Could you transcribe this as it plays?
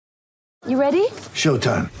You ready?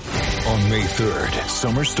 Showtime. On May 3rd,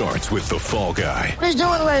 summer starts with The Fall Guy. Let's do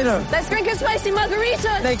it later. Let's drink a spicy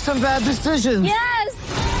margarita. Make some bad decisions.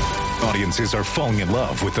 Yes! Audiences are falling in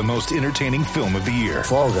love with the most entertaining film of the year.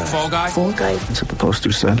 Fall Guy. Fall Guy? Fall Guy. That's what the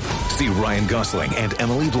poster said. See Ryan Gosling and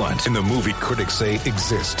Emily Blunt in the movie critics say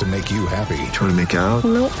exists to make you happy. Trying to make it out?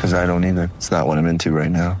 Nope. Because I don't either. It's not what I'm into right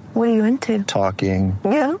now. What are you into? Talking.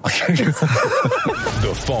 Yeah.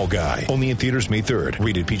 The Fall Guy. Only in theaters May 3rd.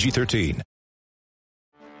 Rated PG-13.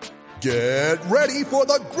 Get ready for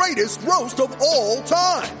the greatest roast of all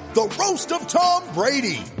time. The Roast of Tom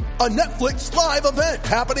Brady. A Netflix live event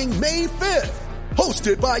happening May 5th.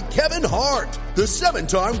 Hosted by Kevin Hart. The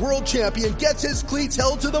 7-time world champion gets his cleats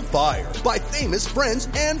held to the fire by famous friends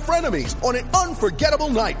and frenemies on an unforgettable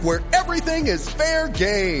night where everything is fair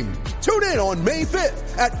game. Tune in on May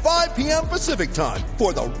 5th at 5 p.m. Pacific time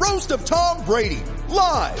for the Roast of Tom Brady.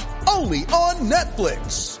 Live only on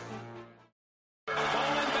Netflix.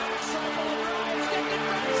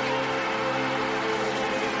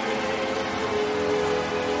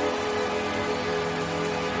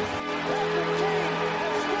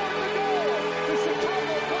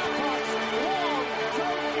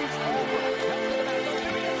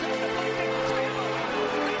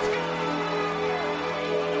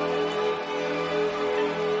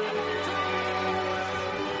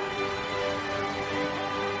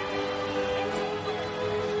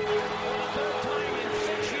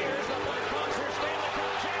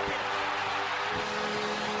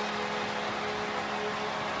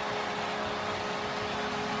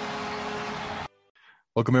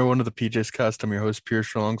 Welcome everyone to the PJ's Cast. I'm your host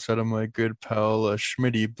Pierce, alongside of my good pal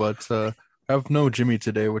Schmitty, but I have no Jimmy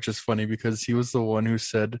today, which is funny because he was the one who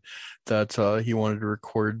said that he wanted to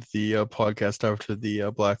record the podcast after the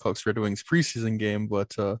Blackhawks Red Wings preseason game,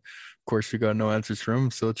 but of course we got no answers from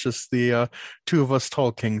him, so it's just the two of us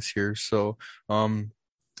tall kings here. So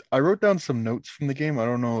I wrote down some notes from the game. I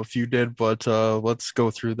don't know if you did, but let's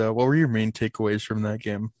go through that. What were your main takeaways from that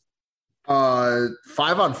game?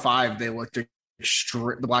 5-on-5, they looked the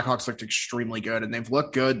Blackhawks looked extremely good, and they've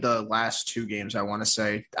looked good the last two games, I want to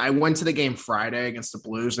say. I went to the game Friday against the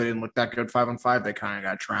Blues. They didn't look that good 5-on-5. They kind of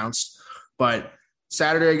got trounced. But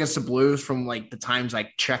Saturday against the Blues, from like the times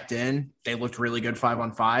I checked in, they looked really good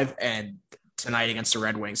 5-on-5. And tonight against the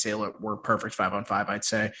Red Wings, they were perfect 5-on-5, I'd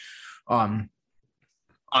say.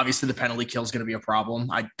 Obviously, the penalty kill is going to be a problem.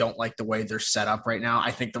 I don't like the way they're set up right now.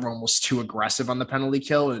 I think they're almost too aggressive on the penalty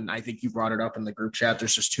kill, and I think you brought it up in the group chat.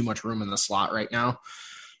 There's just too much room in the slot right now.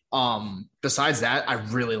 Besides that, I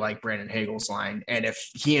really like Brandon Hagel's line, and if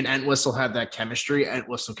he and Entwistle have that chemistry,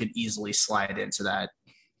 Entwistle could easily slide into that,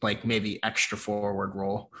 like maybe extra forward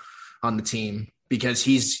role on the team, because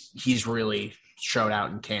he's really showed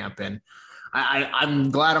out in camp, and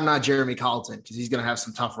I'm glad I'm not Jeremy Colleton, because he's going to have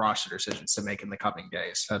some tough roster decisions to make in the coming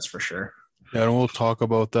days. That's for sure. Yeah, and we'll talk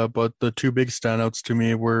about that. But the two big standouts to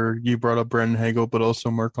me were, you brought up Brandon Hagel, but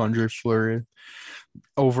also Marc-Andre Fleury.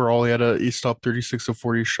 Overall, he stopped 36 of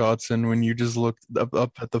 40 shots, and when you just look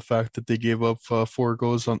up at the fact that they gave up 4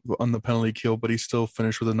 goals on the penalty kill, but he still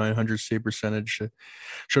finished with a .900 save percentage,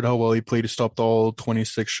 showed how well he played. He stopped all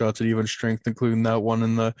 26 shots at even strength, including that one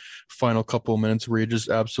in the final couple of minutes where he just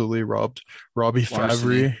absolutely robbed Robbie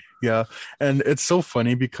Fabry. Yeah, and it's so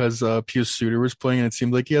funny because Pius Suter was playing, and it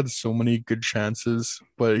seemed like he had so many good chances,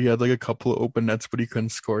 but he had like a couple of open nets, but he couldn't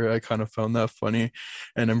score. I kind of found that funny,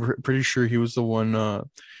 and I'm pretty sure he was the one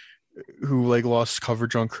who like lost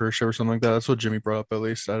coverage on Kershaw or something like that. That's what Jimmy brought up, at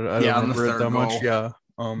least. I don't remember it that much. Yeah.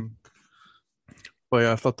 But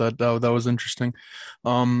yeah, I thought that was interesting.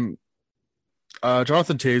 Jonathan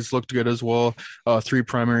Toews looked good as well. 3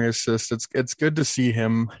 primary assists. It's good to see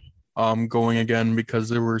him going again, because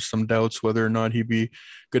there were some doubts whether or not he'd be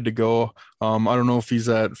good to go. I don't know if he's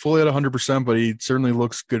fully at 100%, but he certainly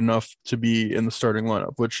looks good enough to be in the starting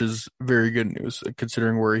lineup, which is very good news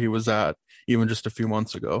considering where he was at even just a few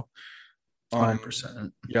months ago.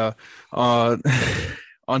 100%. Yeah.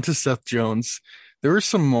 On to Seth Jones. There were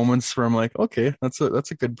some moments where I'm like, okay, that's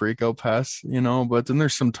a good breakout pass, but then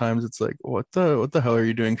there's some times it's like, what the hell are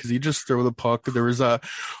you doing? Because you just throw the puck. There was that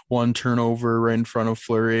one turnover right in front of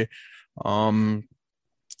Fleury. And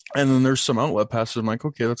then there's some outlet passes. I'm like,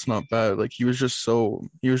 okay, that's not bad. Like he was just so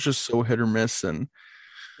hit or miss. And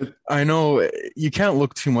I know you can't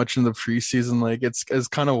look too much in the preseason. Like it's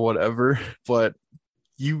kind of whatever, but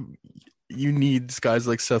you need guys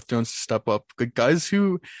like Seth Jones to step up. Good guys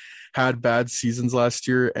who had bad seasons last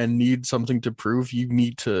year and need something to prove. You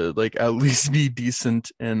need to like at least be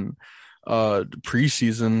decent in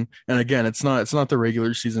preseason. And again, it's not the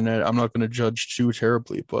regular season. I'm not going to judge too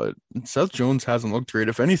terribly, but Seth Jones hasn't looked great.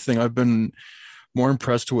 If anything, I've been more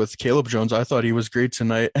impressed with Caleb Jones. I thought he was great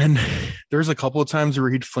tonight. And there's a couple of times where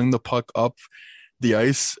he'd fling the puck up the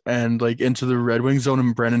ice and like into the Red Wing zone,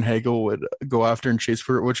 and Brandon Hagel would go after and chase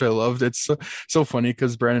for it, which I loved. It's so funny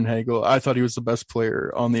because Brandon Hagel, I thought he was the best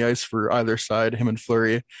player on the ice for either side, him and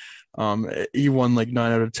Fleury. He won like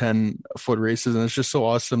 9 out of 10 foot races, and it's just so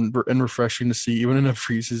awesome and refreshing to see. Even in a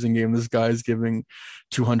preseason game, this guy is giving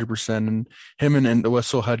 200%, and him and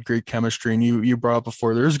Wessel had great chemistry. And you brought up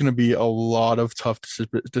before, there's going to be a lot of tough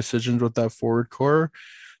decisions with that forward core,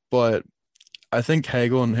 but I think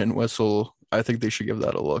Hagel and Wessel, I think they should give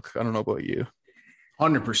that a look. I don't know about you.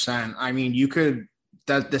 100%. I mean, you could,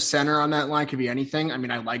 that the center on that line could be anything. I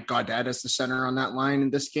mean, I like Gaudette as the center on that line in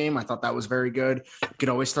this game. I thought that was very good. You could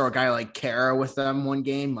always throw a guy like Kara with them one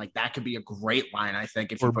game. Like that could be a great line, I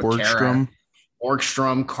think, if you put Kara,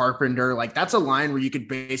 Borgstrom, Carpenter. Like that's a line where you could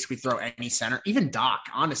basically throw any center, even Doc.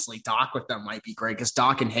 Honestly, Doc with them might be great because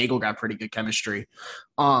Doc and Hagel got pretty good chemistry.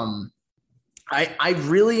 I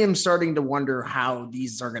really am starting to wonder how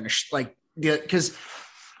these are going to because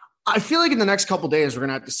I feel like in the next couple of days, we're going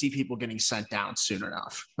to have to see people getting sent down soon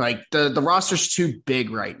enough. Like the roster's too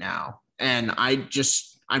big right now. And I'm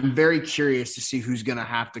very curious to see who's going to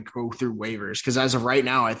have to go through waivers. Because as of right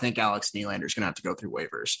now, I think Alex Nylander is going to have to go through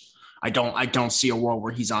waivers. I don't see a world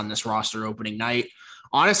where he's on this roster opening night.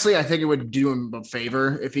 Honestly, I think it would do him a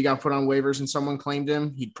favor if he got put on waivers and someone claimed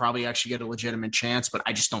him. He'd probably actually get a legitimate chance, but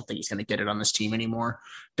I just don't think he's going to get it on this team anymore.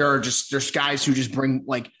 There's guys who just bring,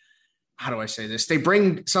 like, how do I say this? They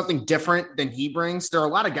bring something different than he brings. There are a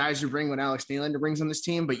lot of guys who bring what Alex Nylander brings on this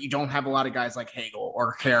team, but you don't have a lot of guys like Hagel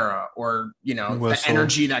or Kara or, Whistle, the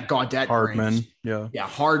energy that Gaudette Hardman, brings. Yeah,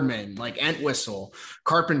 Hardman, like Entwistle,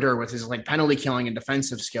 Carpenter with his like penalty killing and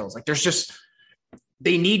defensive skills. Like there's just,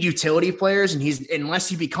 they need utility players, and unless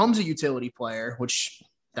he becomes a utility player, which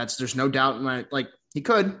there's no doubt in my, like he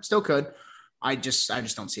still could. I just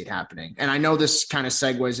don't see it happening. And I know this kind of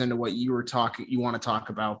segues into what you want to talk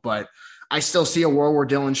about, but I still see a world where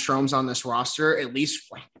Dylan Strome's on this roster. At least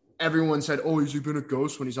everyone said, oh, has he been a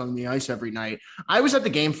ghost when he's on the ice every night? I was at the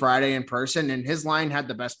game Friday in person, and his line had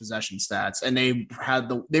the best possession stats, and they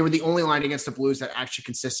were the only line against the Blues that actually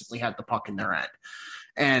consistently had the puck in their end.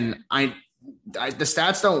 And the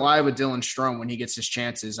stats don't lie with Dylan Strome when he gets his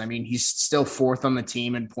chances. I mean, he's still fourth on the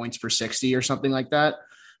team in points per 60 or something like that.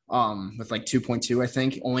 With like 2.2, I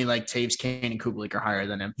think. Only like Taves, Kane, and Kubalik are higher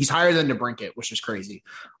than him. He's higher than DeBrincat, which is crazy.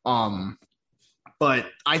 But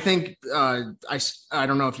I think I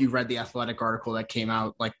don't know if you read the Athletic article that came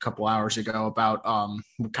out like a couple hours ago about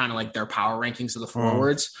kind of like their power rankings of the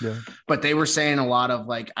forwards. Yeah. But they were saying a lot of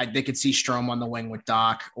like they could see Strome on the wing with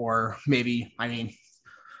Doc, or maybe, I mean,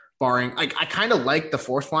 barring like I kind of like the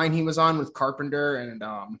fourth line he was on with Carpenter and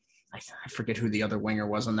I forget who the other winger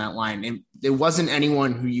was on that line. It wasn't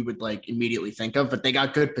anyone who you would like immediately think of, but they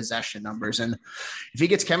got good possession numbers. And if he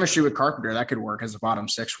gets chemistry with Carpenter, that could work as a bottom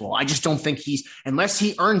six role. I just don't think unless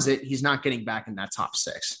he earns it, he's not getting back in that top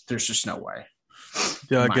six. There's just no way.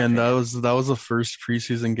 Yeah, again, that was the first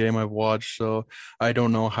preseason game I've watched, so I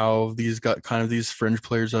don't know how these fringe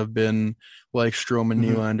players have been like Strome and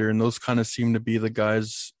Nylander, and those kind of seem to be the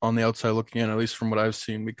guys on the outside looking in, at least from what I've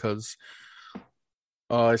seen, because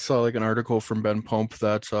I saw like an article from Ben Pomp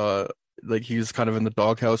that like he's kind of in the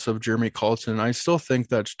doghouse of Jeremy Colton. I still think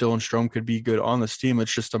that Dylan Strome could be good on this team.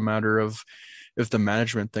 It's just a matter of if the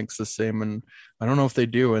management thinks the same, and I don't know if they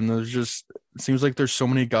do. And it seems like there's so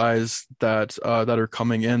many guys that are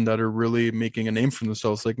coming in that are really making a name for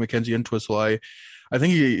themselves, like Mackenzie Entwistle. I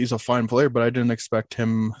think he's a fine player, but I didn't expect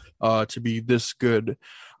him to be this good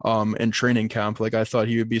in training camp. Like I thought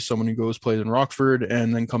he would be someone who goes plays in Rockford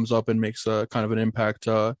and then comes up and makes a kind of an impact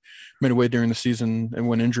midway during the season and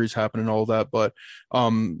when injuries happen and all that. But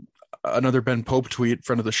another Ben Pope tweet,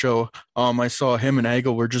 friend of the show, I saw him and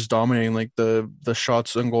Hagel were just dominating like the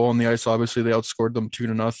shots and goal on the ice. Obviously they outscored them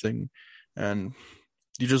 2-0, and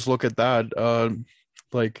you just look at that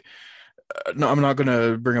no, I'm not going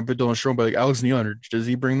to bring up Dylan Strome, but like Alex Nylander, does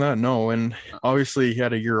he bring that? No. And obviously he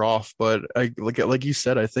had a year off, but like you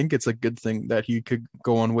said, I think it's a good thing that he could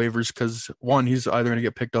go on waivers because one, he's either going to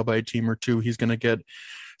get picked up by a team, or two, he's going to get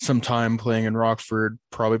some time playing in Rockford,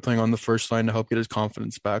 probably playing on the first line to help get his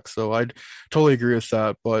confidence back. So I'd totally agree with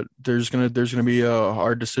that, but there's going to be a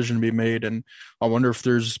hard decision to be made. And I wonder if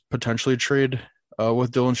there's potentially a trade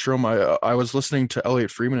with Dylan Strome. I was listening to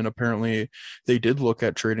Elliot Freeman, and apparently they did look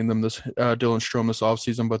at trading them Dylan Strome this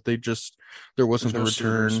offseason, but there wasn't the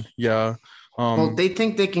return. Suitors. Yeah. Well, they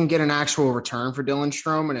think they can get an actual return for Dylan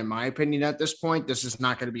Strome, and in my opinion, at this point, this is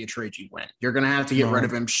not going to be a trade you win. You're going to have to get rid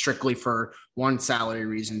of him strictly for one, salary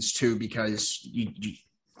reasons, two, because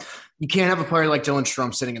you can't have a player like Dylan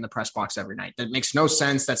Strome sitting in the press box every night. That makes no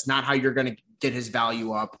sense. That's not how you're going to get his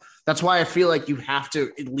value up. That's why I feel like you have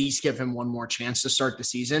to at least give him one more chance to start the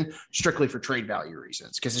season, strictly for trade value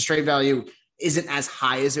reasons, because his trade value isn't as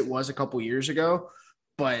high as it was a couple years ago.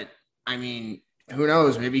 But I mean, who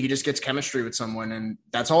knows? Maybe he just gets chemistry with someone, and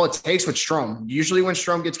that's all it takes with Strome. Usually when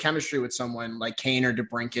Strome gets chemistry with someone like Kane or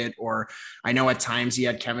DeBrincat, or I know at times he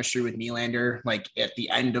had chemistry with Nylander, like at the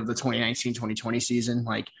end of the 2019-2020 season,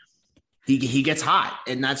 like he gets hot,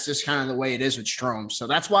 and that's just kind of the way it is with Strome. So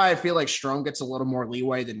that's why I feel like Strome gets a little more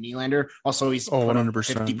leeway than Nylander. Also, he's 100%.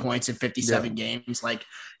 50 points in 57 games. Like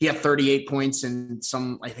he had 38 points in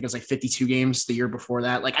I think it was like 52 games the year before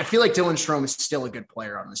that. Like I feel like Dylan Strome is still a good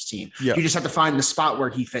player on this team. Yeah. You just have to find the spot where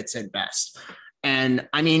he fits in best. And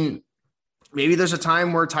I mean, maybe there's a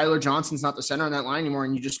time where Tyler Johnson's not the center on that line anymore,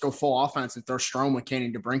 and you just go full offense and throw Strome with Kane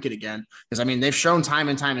and DeBrincat again. Because I mean, they've shown time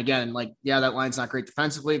and time again, like, yeah, that line's not great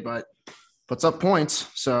defensively, but puts up points.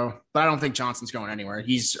 So, but I don't think Johnson's going anywhere.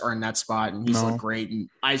 He's earned that spot, and he's looked great. And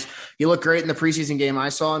he looked great in the preseason game I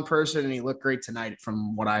saw in person, and he looked great tonight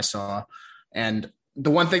from what I saw. And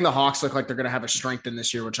the one thing the Hawks look like they're going to have a strength in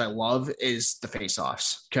this year, which I love, is the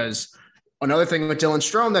faceoffs. Because another thing with Dylan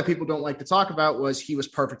Strome that people don't like to talk about was he was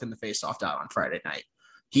perfect in the faceoff out on Friday night.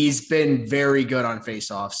 He's been very good on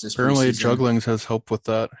faceoffs this Apparently, preseason. jugglings has helped with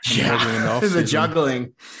that. Yeah, the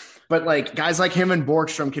juggling. But like guys like him and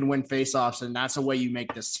Borgstrom can win faceoffs, and that's the way you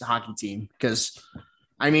make this hockey team. Because,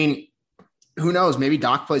 I mean, who knows? Maybe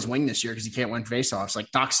Doc plays wing this year because he can't win faceoffs. Like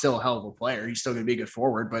Doc's still a hell of a player. He's still going to be a good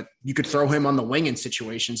forward, but you could throw him on the wing in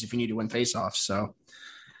situations if you need to win faceoffs. So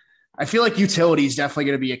I feel like utility is definitely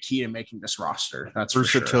going to be a key to making this roster. That's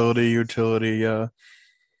versatility, utility, yeah.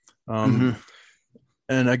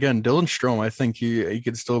 And again, Dylan Strome, I think he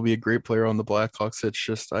could still be a great player on the Blackhawks. It's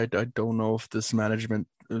just I don't know if this management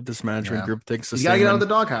group thinks the same. You got to get out of the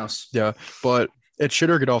doghouse. Yeah, but it should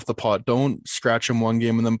or get off the pot. Don't scratch him one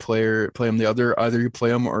game and then play him the other. Either you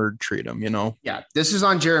play him or trade him, you know? Yeah, this is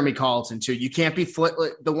on Jeremy Colleton, too. You can't be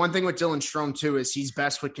the one thing with Dylan Strome, too, is he's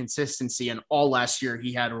best with consistency, and all last year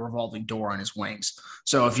he had a revolving door on his wings.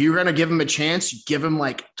 So if you're going to give him a chance, you give him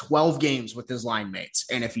like 12 games with his line mates.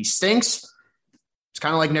 And if he stinks, it's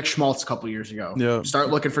kind of like Nick Schmaltz a couple years ago. Yeah. Start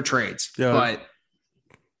looking for trades. Yeah. But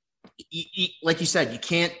like you said, you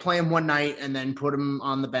can't play him one night and then put him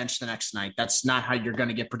on the bench the next night. That's not how you're going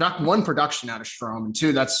to get production out of Strome. And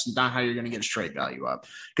two, that's not how you're going to get his trade value up.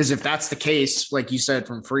 Because if that's the case, like you said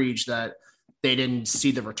from Friedge, that they didn't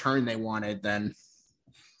see the return they wanted, then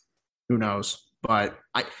who knows? But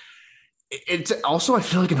it's also, I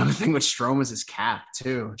feel like another thing with Strome is his cap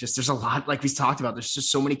too. Just there's a lot, like we talked about, there's just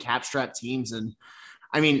so many cap strapped teams. And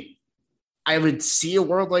I mean, I would see a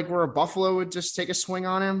world like where a Buffalo would just take a swing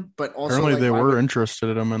on him, but also apparently they were interested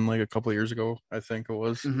in him in like a couple of years ago. I think it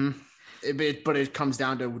was. Mm-hmm. But it comes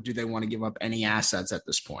down to, do they want to give up any assets at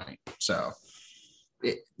this point? So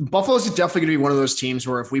Buffalo's definitely going to be one of those teams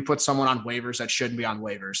where if we put someone on waivers that shouldn't be on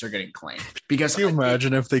waivers, they're getting claimed. Because can you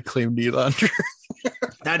imagine if they claimed Nylander?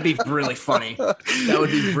 That'd be really funny. That would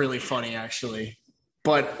be really funny, actually.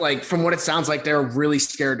 But like from what it sounds like, they're really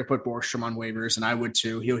scared to put Borgstrom on waivers, and I would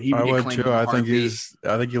too. He would get claimed in a heartbeat.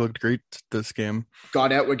 I think he looked great this game.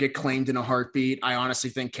 Gaudette would get claimed in a heartbeat. I honestly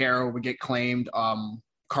think Caro would get claimed.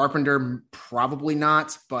 Carpenter probably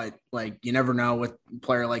not, but like you never know with a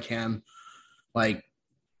player like him. Like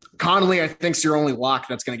Connolly, I think is your only lock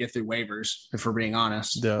that's going to get through waivers. If we're being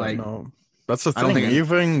honest, yeah, like, no, that's the thing.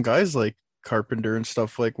 Even guys like Carpenter and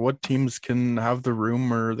stuff, like what teams can have the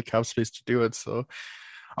room or the cap space to do it? So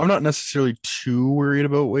I'm not necessarily too worried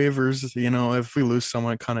about waivers. You know, if we lose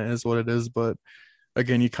someone, it kind of is what it is. But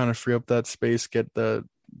again, you kind of free up that space, get the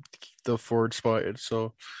forward spot.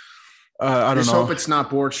 So I don't know. Hope it's not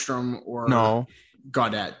Borgstrom or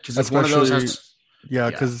Gaudette, because if one of those has,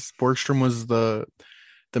 because Borgstrom was the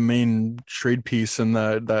main trade piece in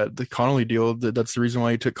that the Connolly deal. That's the reason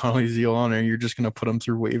why you took Connolly's deal on, and you're just going to put him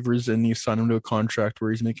through waivers and you sign him to a contract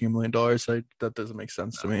where he's making $1 million. That doesn't make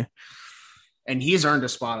sense to me. And he's earned a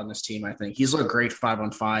spot on this team. I think he's looked great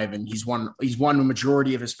 5-on-5, and he's won the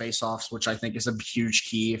majority of his faceoffs, which I think is a huge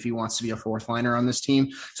key if he wants to be a fourth liner on this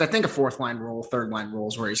team. So I think a fourth line role, third line role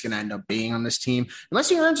is where he's going to end up being on this team, unless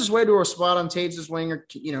he earns his way to a spot on Taves' wing or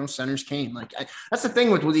center's Kane. Like that's the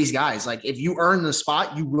thing with these guys. Like if you earn the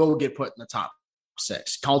spot, you will get put in the top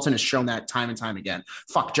 6. Carlton has shown that time and time again.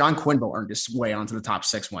 John Quinville earned his way onto the top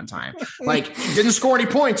 6 one time. Like didn't score any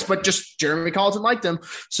points, but just Jeremy Carlton liked him.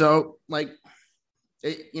 So like.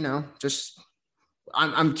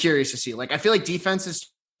 I'm curious to see. Like, I feel like defense is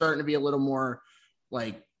starting to be a little more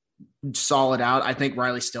like solid out. I think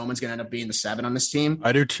Riley Stillman's going to end up being the 7 on this team.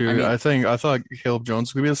 I do too. I thought Caleb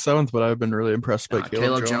Jones would be the 7th, but I've been really impressed by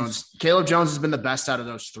Caleb Jones. Caleb Jones has been the best out of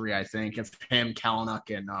those 3, I think, of him,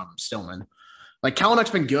 Kalanick, and Stillman. Like, Kalanick's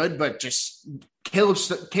been good, but just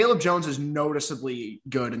Caleb Jones is noticeably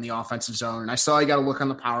good in the offensive zone. And I saw he got a look on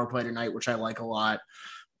the power play tonight, which I like a lot.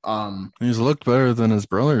 He's looked better than his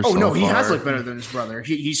brother. He has looked better than his brother.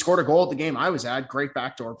 He scored a goal at the game I was at. Great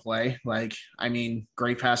backdoor play.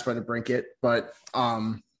 Great pass by the Brinket. But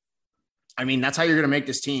that's how you're going to make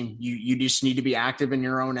this team. You just need to be active in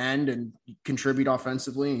your own end and contribute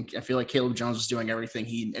offensively. And I feel like Caleb Jones is doing everything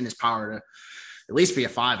in his power to at least be a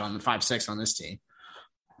 5-6 on this team.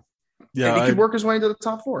 Yeah, and he could work his way into the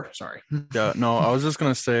top 4. Sorry. Yeah, no, I was just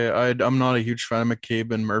gonna say I'm not a huge fan of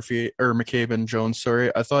McCabe and Jones.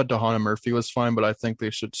 Sorry, I thought DeHaan and Murphy was fine, but I think they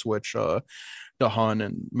should switch DeHaan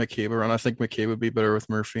and McCabe around. I think McCabe would be better with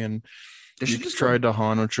Murphy, and you could try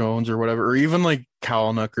DeHaan or Jones or whatever, or even like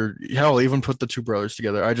Kalanick, or hell, even put the 2 brothers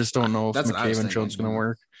together. I just don't know if McCabe and Jones gonna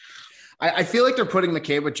work. I feel like they're putting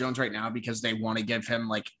McCabe with Jones right now because they want to give him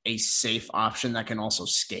like a safe option that can also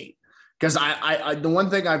skate. Because I the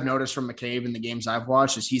one thing I've noticed from McCabe in the games I've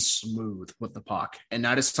watched is he's smooth with the puck. And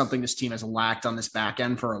that is something this team has lacked on this back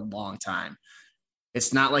end for a long time.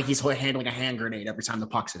 It's not like he's handling a hand grenade every time the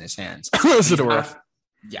puck's in his hands.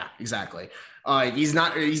 Yeah, exactly. He's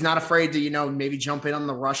not afraid to, maybe jump in on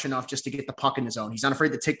the rush enough just to get the puck in his zone. He's not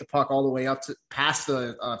afraid to take the puck all the way up to past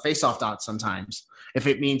the faceoff dot sometimes if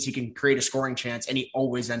it means he can create a scoring chance, and he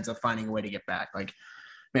always ends up finding a way to get back. Like,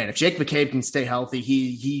 man, if Jake McCabe can stay healthy,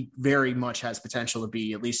 he very much has potential to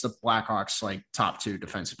be at least the Blackhawks like top 2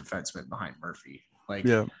 defenseman behind Murphy. Like,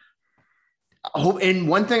 yeah. And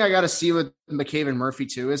one thing I got to see with McCabe and Murphy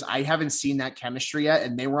too is I haven't seen that chemistry yet,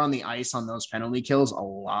 and they were on the ice on those penalty kills a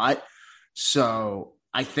lot. So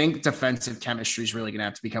I think defensive chemistry is really going to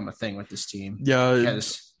have to become a thing with this team. Yeah,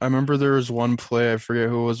 because I remember there was one play, I forget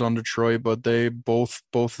who was on Detroit, but they both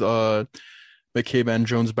McCabe and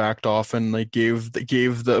Jones backed off and like gave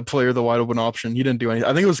the player the wide open option. He didn't do anything.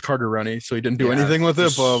 I think it was Carter Rennie, so he didn't do anything with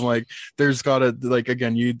it. But I'm like, there's gotta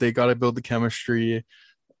they gotta build the chemistry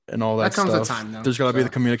and all that comes stuff. with time, though. There's gotta be the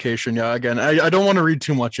communication. Yeah, again, I don't want to read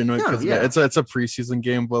too much into it because it's a preseason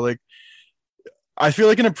game, but like I feel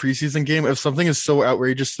like in a preseason game, if something is so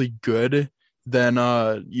outrageously good, then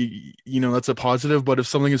that's a positive. But if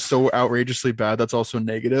something is so outrageously bad, that's also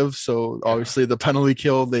negative. So obviously the penalty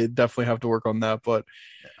kill, they definitely have to work on that. But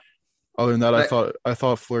other than that, I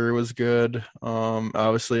thought Fleury was good.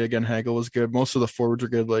 Obviously again, Hagel was good. Most of the forwards are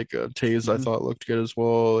good. Like Taze, I thought looked good as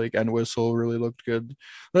well. Like and Whistle really looked good.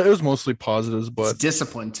 It was mostly positives, but it's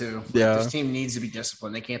discipline too. Yeah, this team needs to be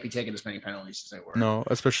disciplined. They can't be taking as many penalties as they were. No,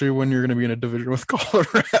 especially when you're going to be in a division with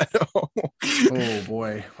Colorado. Oh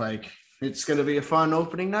boy, like. It's going to be a fun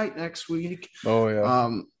opening night next week. Oh,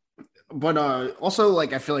 yeah. But also,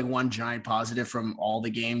 like, I feel like one giant positive from all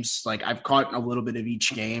the games, like, I've caught a little bit of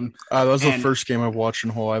each game. That was the first game I've watched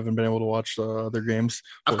in whole. I haven't been able to watch the other games.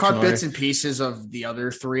 I've caught bits and pieces of the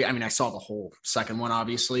other 3. I mean, I saw the whole second one,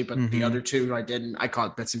 obviously, but the other 2 I didn't. I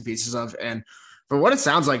caught bits and pieces of. And for what it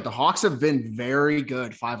sounds like, the Hawks have been very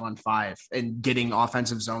good 5-on-5 and getting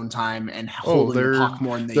offensive zone time and holding the puck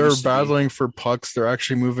more than they used to. They're battling for pucks. They're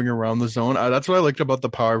actually moving around the zone. That's what I liked about the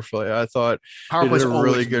power play. I thought they did a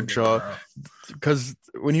really good job. Because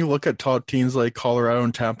when you look at top teams like Colorado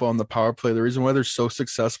and Tampa on the power play, the reason why they're so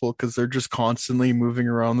successful because they're just constantly moving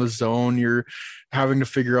around the zone. You're having to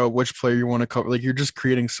figure out which player you want to cover. Like, you're just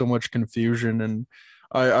creating so much confusion. And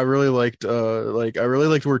I really liked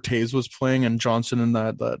where Taze was playing and Johnson in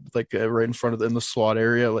that right in front of in the slot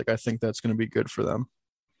area. Like, I think that's going to be good for them.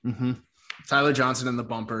 Mm-hmm. Tyler Johnson in the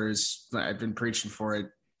bumpers. I've been preaching for it.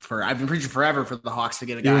 I've been preaching forever for the Hawks to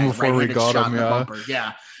get a guy right-handed shot in the bumper.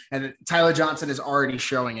 Yeah. And Tyler Johnson is already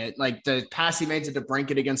showing it. Like, the pass he made to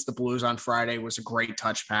DeBrincat against the Blues on Friday was a great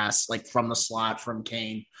touch pass, like from the slot from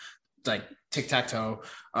Kane. Like tic-tac-toe.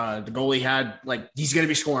 The goalie had, like, he's going to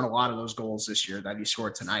be scoring a lot of those goals this year that he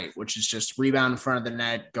scored tonight, which is just rebound in front of the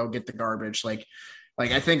net, go get the garbage. Like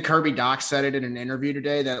I think Kirby Doc said it in an interview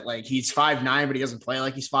today that, like, he's 5'9", but he doesn't play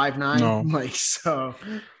like he's 5'9". No. Like, so,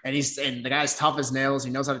 and the guy's tough as nails. He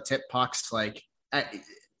knows how to tip pucks. Like, I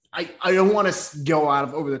don't want to go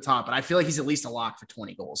over the top, but I feel like he's at least a lock for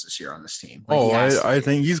 20 goals this year on this team. Like, I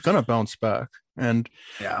think he's going to bounce back. And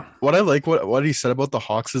Yeah. what I like what he said about the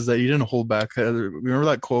Hawks is that he didn't hold back. Remember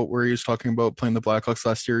that quote where he was talking about playing the Blackhawks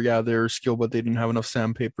last year? Yeah, they're skilled, but they didn't have enough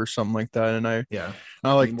sandpaper or something like that. And I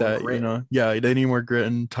like that, you know. Yeah, they need more grit,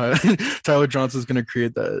 and Tyler Johnson's going to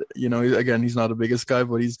create that. You know, again, he's not the biggest guy,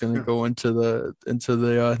 but he's going to go into the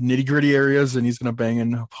nitty gritty areas, and he's going to bang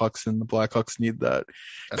in pucks. And the Blackhawks need that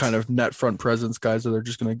kind of net front presence guys that are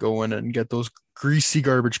just going to go in and get those greasy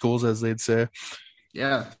garbage goals, as they'd say.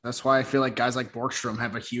 Yeah, that's why I feel like guys like Borkstrom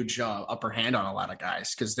have a huge upper hand on a lot of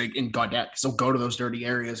guys because they'll go to those dirty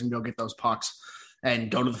areas and go get those pucks and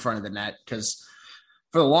go to the front of the net. Because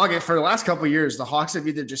for the last couple of years, the Hawks have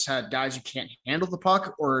either just had guys who can't handle the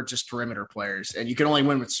puck or just perimeter players, and you can only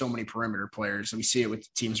win with so many perimeter players. And we see it with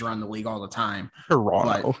teams around the league all the time.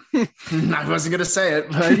 Toronto. I wasn't gonna say it,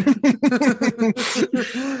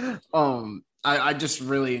 but I just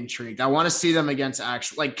really intrigued. I want to see them against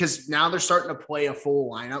because now they're starting to play a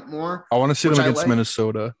full lineup more. I want to see them against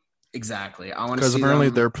Minnesota. Exactly. I want to because apparently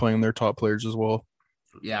they're playing their top players as well.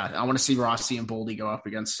 Yeah, I want to see Rossi and Boldy go up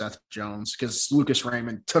against Seth Jones because Lucas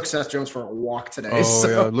Raymond took Seth Jones for a walk today. Oh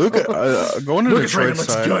yeah, going to Detroit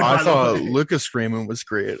side, I thought Lucas Raymond was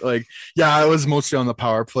great. Like, yeah, it was mostly on the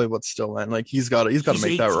power play, but still, man, like he's got to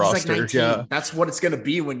make that roster. Like yeah, that's what it's going to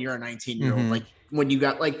be when you're a 19-year-old. Mm-hmm. Like when you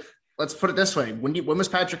got let's put it this way: when was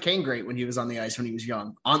Patrick Kane great when he was on the ice when he was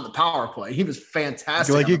young on the power play? He was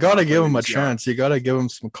fantastic. Like you got to give him a chance. You got to give him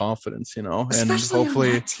some confidence, you know, especially and hopefully,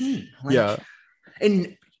 on that team. Yeah.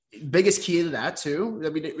 And biggest key to that too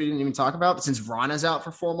that we didn't even talk about, but since Vrana's out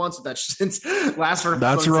for 4 months, last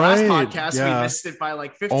podcast we missed it by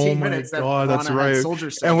like 15 minutes. God, that's right.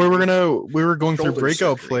 And we were going through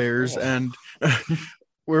breakout players, and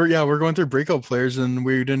we're going through breakout players, and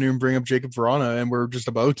we didn't even bring up Jacob Vrana, and we're just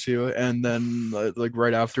about to. And then like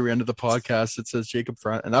right after we ended the podcast, it says Jacob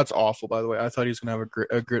Vrana, and that's awful. By the way, I thought he was gonna have a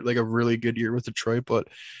really good year with Detroit, but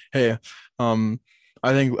hey,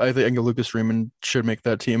 I think Lucas Raymond should make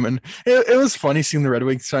that team. And it was funny seeing the Red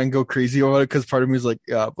Wings try and go crazy about it because part of me was like,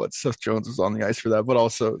 yeah, but Seth Jones was on the ice for that. But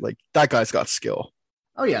also, like, that guy's got skill.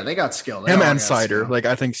 Oh, yeah, they got skill. Him and Seider. Like,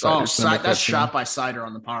 I think Seider's that shot by Seider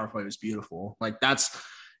on the power play was beautiful. Like, that's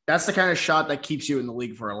the kind of shot that keeps you in the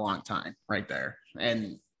league for a long time right there.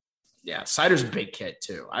 And, yeah, Seider's a big kid,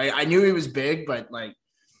 too. I knew he was big, but, like,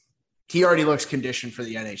 he already looks conditioned for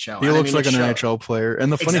the NHL. He looks like an NHL player.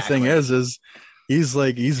 And the funny thing is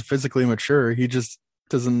he's physically mature. He just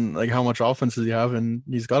doesn't like how much offense does he have, and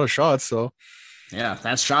he's got a shot. So yeah,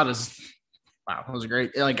 that shot is wow. That was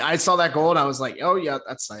great. Like I saw that goal and I was like, oh yeah,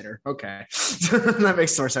 that's Seider. Okay. That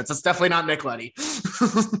makes more sense. That's definitely not Nick Leddy.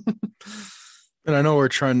 And I know we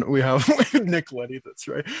have Nick Leddy. That's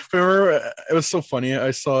right. But remember, it was so funny.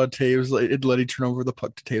 I saw Taves Leddy turn over the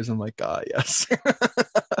puck to Taves. I'm like, yes.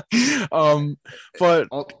 But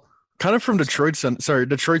kind of from Detroit's end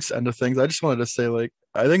of things, I just wanted to say, like,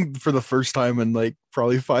 I think for the first time in like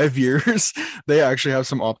probably 5 years, they actually have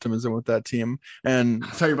some optimism with that team. And I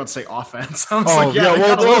thought you were about to say offense.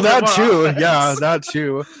 That too. Offense. Yeah, that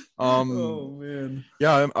too. Oh man.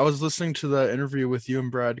 Yeah, I was listening to that interview with you and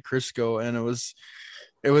Brad Crisco, and it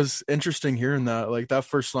was interesting hearing that. Like that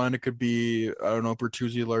first line, it could be I don't know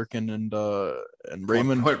Bertuzzi, Larkin, and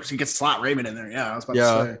Raymond. You get slot Raymond in there. Yeah, I was about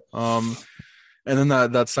to say. And then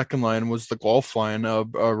that second line was the golf line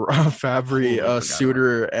of Fabry,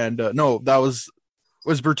 Suter, and that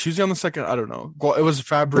was Bertuzzi on the second. I don't know. It was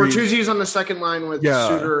Fabry. Bertuzzi's on the second line with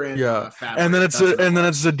Suter and Fabry. And then it's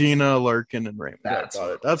Zadina, Larkin, and Raymond.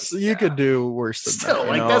 That's you could do worse than still,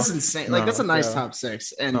 that. That's insane. Like that's a nice top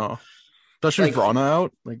six. And especially Vrana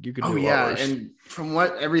out, like you could do worse. And from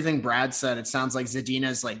what everything Brad said, it sounds like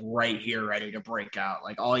Zadina's like right here, ready to break out.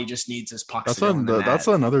 Like all he just needs is pucks. That's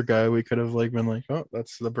another guy we could have like been like, oh,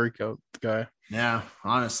 that's the breakout guy. Yeah,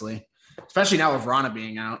 honestly, especially now with Vrana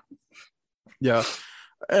being out. Yeah,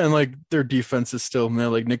 and like their defense is still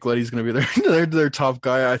like Nick Leddy's going to be their top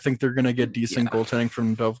guy. I think they're going to get decent goaltending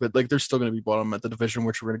from Dove, but like they're still going to be bottom at the division,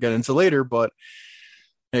 which we're going to get into later, but.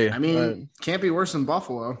 Hey, I mean, can't be worse than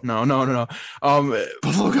Buffalo. No.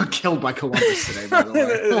 Buffalo got killed by Columbus today, by the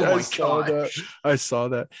way. Oh my God. I saw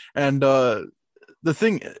that. And the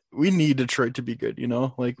thing, we need Detroit to be good, you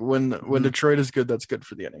know? Like when Detroit is good, that's good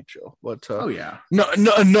for the NHL. But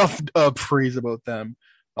enough praise about them.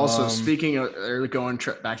 Also, speaking of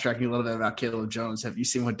backtracking a little bit about Caleb Jones, have you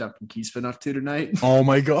seen what Duncan Keith's been up to tonight? Oh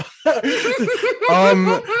my God.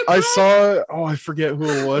 I saw, I forget who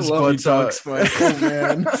it was, but oh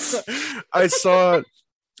man. I saw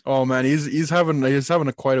Oh man, he's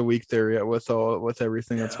having quite a week there yet with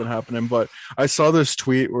everything that's been happening. But I saw this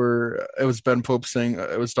tweet where it was Ben Pope saying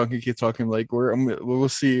it was Duncan Keith talking like we'll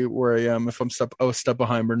see where I am if I'm a step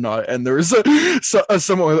behind or not. And there was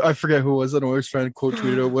someone, I forget who it was, an Oilers fan quote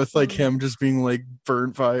tweeted it with like him just being like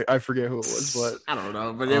burnt by, I forget who it was, but I don't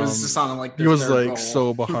know, but it was just on like he was like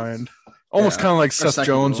so behind. Almost kind of like Seth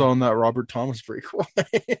Jones on that Robert Thomas breakaway.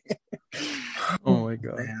 Oh my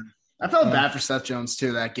god. Man. I felt bad for Seth Jones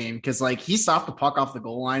too that game because like he stopped the puck off the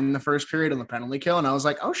goal line in the first period on the penalty kill, and I was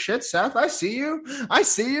like, "Oh shit, Seth, I see you."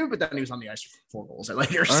 But then he was on the ice for 4 goals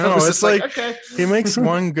later. So I know, it's like okay, he makes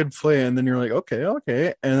one good play, and then you're like, okay,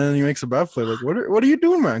 and then he makes a bad play. Like, what are you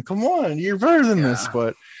doing, man? Come on, you're better than this.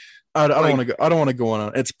 But I don't want to go. I don't want to go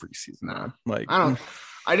on. It's preseason. No, like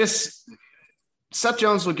Seth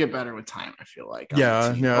Jones will get better with time. I feel like,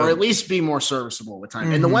 yeah, or at least be more serviceable with time.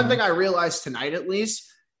 Mm-hmm. And the one thing I realized tonight, at least.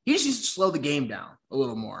 He just needs to slow the game down a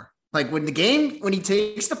little more. Like when he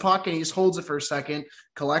takes the puck and he just holds it for a second,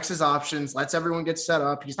 collects his options, lets everyone get set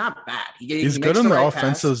up. He's not bad. He's good in the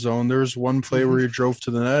offensive zone. There was one play where he drove to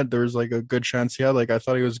the net. There was like a good chance he had. Like I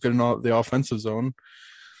thought he was good in the offensive zone,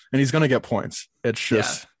 and he's gonna get points. It's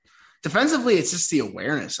just defensively, it's just the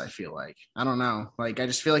awareness. I feel like I don't know. Like I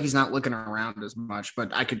just feel like he's not looking around as much.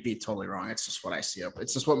 But I could be totally wrong. It's just what I see up.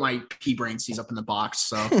 It's just what my pea brain sees up in the box.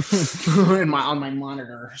 So on my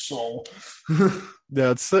monitor. So yeah,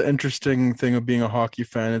 it's the interesting thing of being a hockey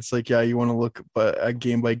fan. It's like you want to look at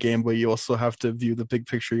game by game, but you also have to view the big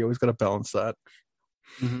picture. You always got to balance that.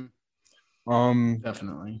 Mm-hmm.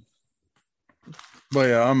 Definitely. But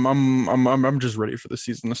yeah, I'm just ready for the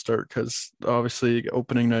season to start because obviously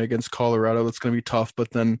opening night against Colorado, that's going to be tough.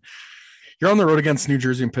 But then you're on the road against New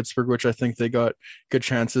Jersey and Pittsburgh, which I think they got good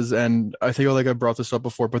chances. And I think I brought this up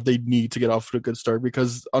before, but they need to get off to a good start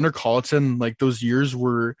because under Colleton, like those years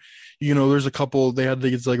were, there's a couple, they had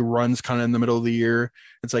these like runs kind of in the middle of the year.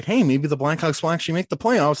 It's like, hey, maybe the Blackhawks will actually make the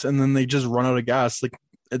playoffs, and then they just run out of gas. Like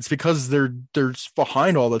it's because they're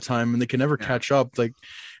behind all the time and they can never catch up. Like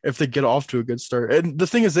if they get off to a good start. And the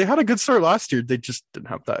thing is, they had a good start last year. They just didn't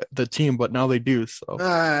have the team, but now they do. So,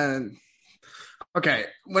 okay.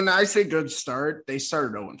 When I say good start, they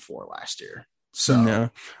started 0-4 last year. So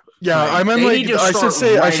yeah. I meant like I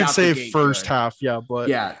should say first half. Yeah, but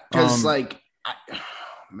because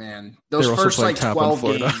those first like 12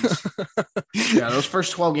 games. Those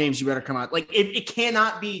first 12 games, you better come out. Like it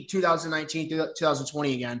cannot be 2019,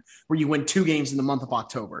 2020 again, where you win 2 games in the month of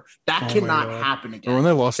October. That cannot happen again. Or when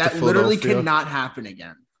they lost that literally cannot happen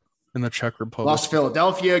again. In the Czech Republic. Lost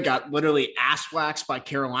Philadelphia, got literally ass waxed by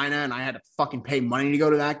Carolina, and I had to fucking pay money to go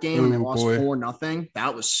to that game, and they lost 4-0.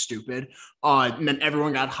 That was stupid. And then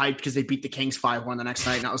everyone got hyped because they beat the Kings 5-1 the next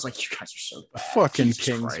night, and I was like, you guys are so bad. Fucking Jesus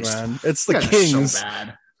Kings, Christ. Man. It's the Kings. So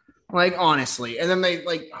bad. Like, honestly. And then they,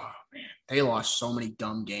 they lost so many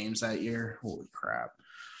dumb games that year. Holy crap.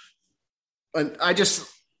 But like you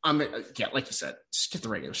said, just get the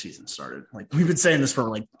regular season started. Like, we've been saying this for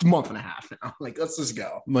like a month and a half now. Like, let's just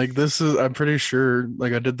go. Like, I'm pretty sure,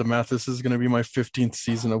 like, I did the math. This is going to be my 15th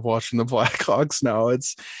season of watching the Blackhawks now.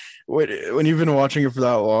 It's when you've been watching it for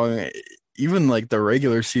that long, even like the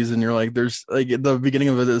regular season, you're like, there's like the beginning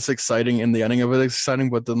of it is exciting and the ending of it is exciting,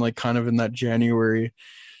 but then like kind of in that January,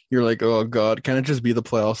 you're like, oh God, can it just be the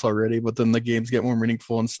playoffs already? But then the games get more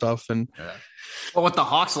meaningful and stuff. And well, with the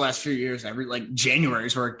Hawks the last few years, every like January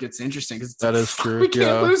is where it gets interesting because that is true. We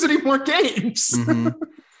can't lose any more games.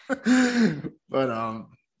 Mm-hmm. But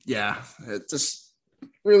it's just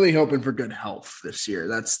really hoping for good health this year.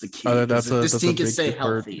 That's the key. This team can stay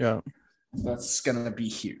healthy. Yeah, that's gonna be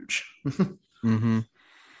huge. Mm-hmm.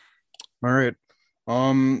 All right.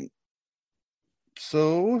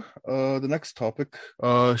 So the next topic,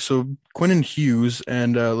 so Quinn Hughes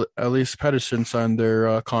and Elias Pettersson signed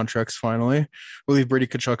their contracts finally. I believe Brady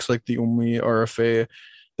Tkachuk's like the only RFA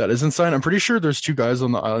that isn't signed. I'm pretty sure there's 2 guys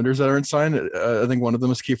on the Islanders that aren't signed. I think one of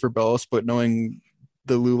them is Kiefer Bellows, but knowing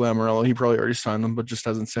the Lou Lamoriello, he probably already signed them, but just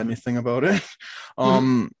hasn't said anything about it.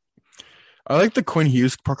 I like the Quinn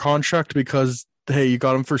Hughes contract because hey, you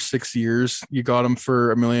got him for 6 years. You got him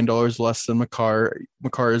for $1 million less than Makar.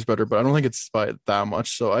 Makar is better, but I don't think it's by that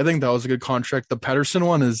much. So I think that was a good contract. The Pettersson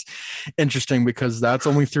one is interesting because that's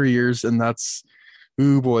only 3 years, and that's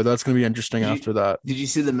that's going to be interesting after that. Did you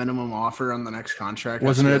see the minimum offer on the next contract?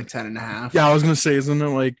 Wasn't it like 10.5? Yeah, I was going to say, isn't it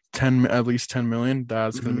like 10, at least 10 million?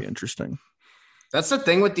 That's going to be interesting. That's the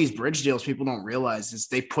thing with these bridge deals people don't realize is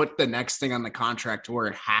they put the next thing on the contract where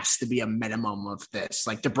it has to be a minimum of this.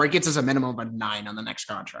 Like DeBrincat's is a minimum of 9 on the next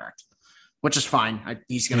contract, which is fine.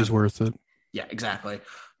 He's worth it. Yeah, exactly.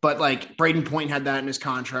 But like Braden Point had that in his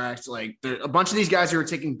contract. Like a bunch of these guys who are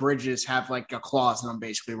taking bridges have like a clause in them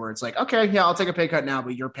basically where it's like, okay, yeah, I'll take a pay cut now,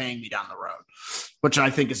 but you're paying me down the road, which I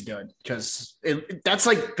think is good because that's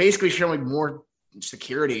like basically showing more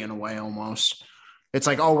security in a way almost. It's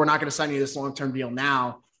like, oh, we're not going to sign you this long-term deal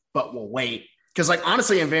now, but we'll wait. Because like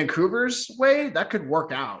honestly, in Vancouver's way, that could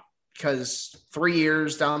work out because 3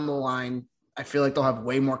 years down the line, I feel like they'll have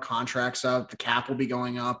way more contracts up. The cap will be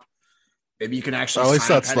going up. Maybe you can actually. At least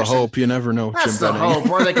that's the hope. You never know. That's the hope.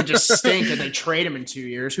 Or they could just stink and they trade him in 2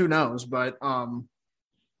 years. Who knows? But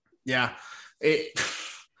yeah, you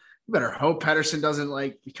better hope Pettersson doesn't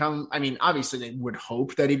like become. I mean, obviously they would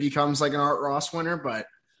hope that he becomes like an Art Ross winner, but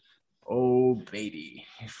oh baby,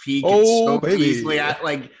 if he gets easily at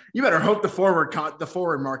like, you better hope the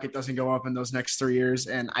forward market doesn't go up in those next 3 years,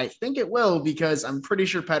 and I think it will because I'm pretty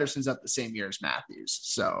sure Pettersson's up the same year as Matthews.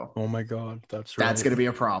 So, oh my God, that's right. That's going to be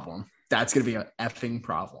a problem. That's going to be an effing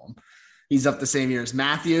problem. He's up the same year as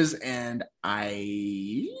Matthews, and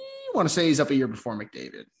I want to say he's up a year before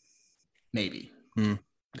McDavid. Maybe.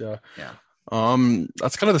 Yeah. Yeah.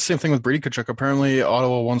 That's kind of the same thing with Brady Tkachuk. Apparently,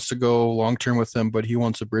 Ottawa wants to go long term with him, but he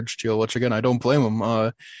wants a bridge deal, which again, I don't blame him.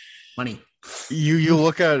 Money. You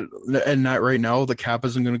look at and that right now, the cap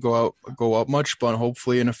isn't going to go up much, but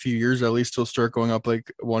hopefully in a few years, at least he'll start going up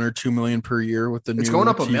like $1 or $2 million per year with the new going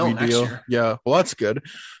up TV $1 million deal. next year. Yeah, well, that's good.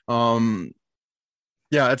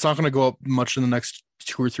 Yeah, it's not going to go up much in the next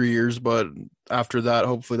 2 or 3 years, but after that,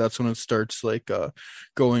 hopefully that's when it starts like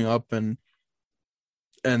going up, and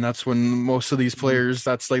that's when most of these players.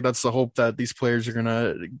 That's the hope that these players are going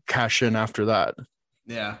to cash in after that.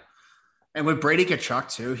 Yeah. And with Brady Tkachuk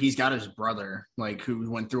too, he's got his brother, like who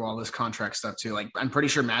went through all this contract stuff too. Like I'm pretty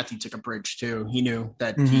sure Matthew took a bridge too. He knew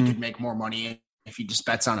that he could make more money if he just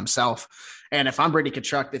bets on himself. And if I'm Brady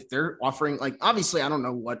Tkachuk, if they're offering, like obviously I don't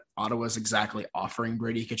know what Ottawa's exactly offering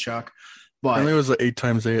Brady Tkachuk, but I think it was like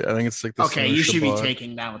 8x8. I think it's like okay. You should be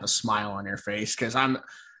taking that with a smile on your face because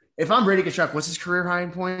if I'm Brady Tkachuk, what's his career high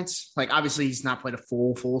in points? Like obviously he's not played a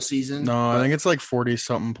full season. No, I think it's like 40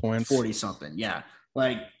 something points. 40 something, yeah.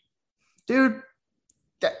 Like. Dude,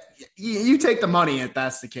 you take the money if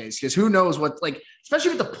that's the case, because who knows what, like,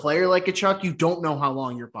 especially with a player like Tkachuk, you don't know how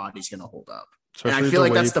long your body's going to hold up. Especially and I feel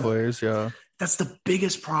like that's that's the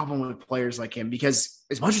biggest problem with players like him, because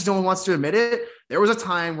as much as no one wants to admit it, there was a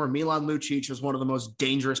time where Milan Lucic was one of the most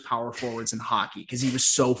dangerous power forwards in hockey because he was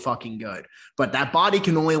so fucking good. But that body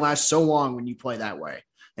can only last so long when you play that way.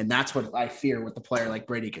 And that's what I fear with the player like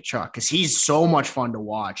Brady Tkachuk, because he's so much fun to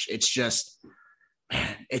watch. It's just,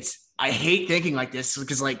 man, I hate thinking like this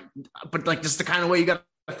because but this is the kind of way you got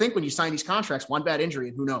to think when you sign these contracts. One bad injury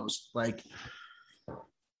and who knows? Like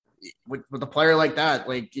with a player like that,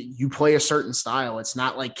 like you play a certain style. It's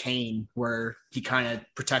not like Kane where he kind of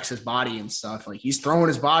protects his body and stuff. Like he's throwing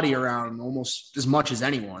his body around almost as much as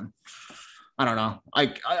anyone. I don't know.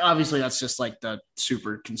 I obviously that's just like the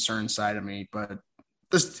super concerned side of me, but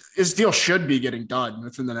this deal should be getting done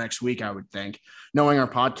within the next week, I would think. Knowing our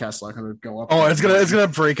podcast like going to go up. Oh, it's gonna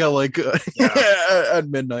break out like at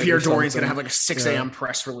midnight. Pierre Dorian's gonna have like a 6 a.m.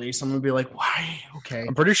 press release. I'm gonna be like, why? Okay.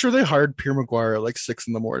 I'm pretty sure they hired Pierre Maguire at like 6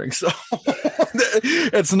 a.m, so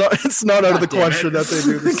it's not out of the question that they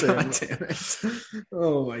do the same. God damn it.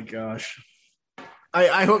 Oh my gosh.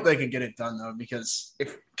 I hope they can get it done though, because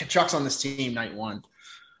if Tkachuk's on this team night one,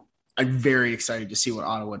 I'm very excited to see what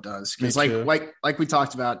Ottawa does. Because like we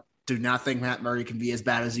talked about, do not think Matt Murray can be as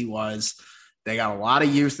bad as he was. They got a lot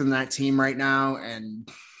of youth in that team right now. And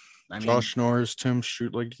I mean, Josh Norris, Tim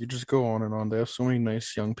Shoot, like you just go on and on. They have so many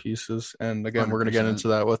nice young pieces. And again, 100%. We're going to get into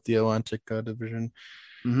that with the Atlantic Division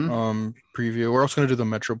preview. We're also going to do the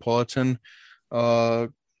Metropolitan.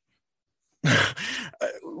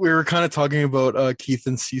 We were kind of talking about Keith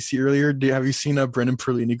and Cece earlier. Have you seen Brendan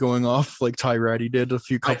Perlini going off like Ty Ratty did a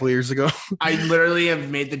couple of years ago? I literally have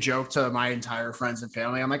made the joke to my entire friends and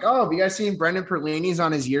family. I'm like, oh, have you guys seen Brendan Perlini's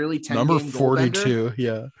on his yearly 10 number game 42? Goaltender?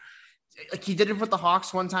 Yeah. Like he did it with the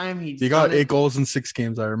Hawks one time. He got 8 goals in 6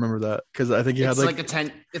 games. I remember that because I think he had like a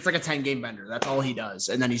 10. It's like a 10 game bender. That's all he does,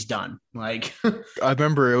 and then he's done. Like I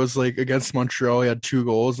remember it was like against Montreal, he had 2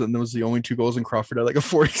 goals, and there was the only 2 goals, and Crawford had like a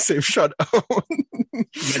 40 save shutout.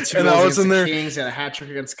 And I was in there. Kings had a hat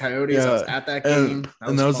trick against the Coyotes. I was at that game.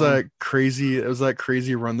 That was that crazy. It was that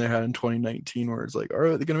crazy run they had in 2019, where it's like, all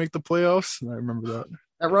right, they're gonna make the playoffs. And I remember that.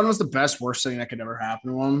 That run was the best, worst thing that could ever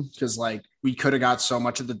happen to them, because like we could have got so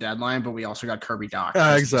much at the deadline, but we also got Kirby Dach.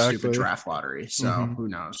 Exactly. Stupid draft lottery. So who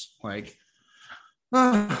knows? Like,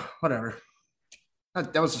 whatever.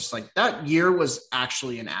 That was just like, that year was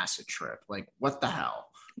actually an acid trip. Like, what the hell?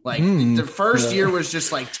 Like the first year was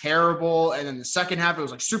just like terrible. And then the second half, it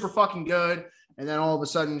was like super fucking good. And then all of a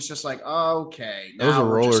sudden it's just like, okay, That was now a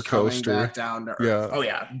we're roller just coming coaster. back down to earth. Yeah. Oh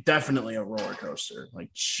yeah, definitely a roller coaster.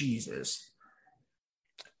 Like Jesus.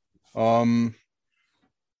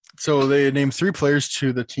 So they named 3 players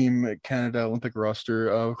to the Team Canada Olympic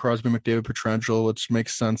roster: Crosby, McDavid, Pietrangelo, which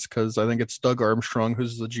makes sense because I think it's Doug Armstrong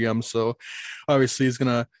who's the GM. So obviously he's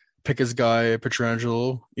gonna pick his guy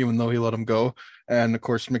Pietrangelo, even though he let him go. And of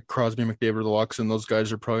course, Crosby, McDavid are the locks, and those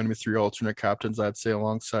guys are probably gonna be 3 alternate captains, I'd say,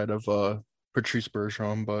 alongside of Patrice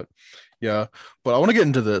Bergeron. But yeah, but I want to get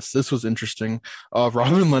into this. This was interesting.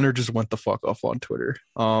 Robin Leonard just went the fuck off on Twitter.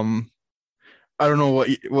 I don't know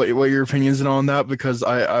what your opinions are on that, because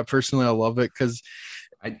I personally, I love it, because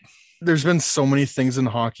there's been so many things in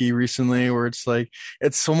hockey recently where it's like,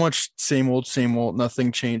 it's so much same old,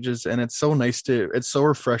 nothing changes. And it's so nice it's so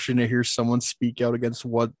refreshing to hear someone speak out against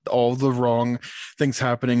what all the wrong things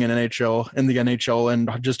happening in the NHL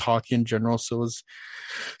and just hockey in general. So it was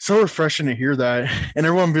so refreshing to hear that. And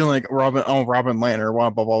everyone being like, Robin Leonard, blah,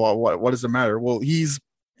 blah, blah, blah, what does it matter? Well,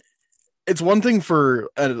 it's one thing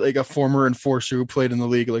for a former enforcer who played in the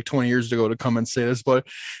league like 20 years ago to come and say this, but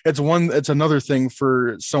it's another thing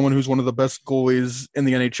for someone who's one of the best goalies in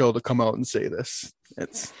the NHL to come out and say this.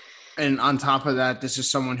 And on top of that, this is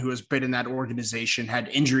someone who has been in that organization, had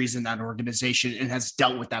injuries in that organization, and has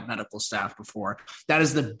dealt with that medical staff before. That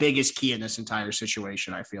is the biggest key in this entire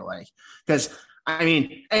situation, I feel like. Because, I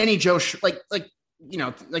mean, any Joe, like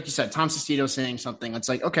you said, Tom Sestito saying something, it's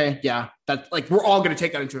like, okay, yeah, that, like, we're all going to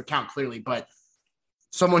take that into account, clearly. But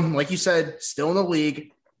someone, like you said, still in the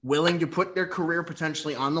league, willing to put their career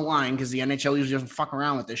potentially on the line, because the NHL usually doesn't fuck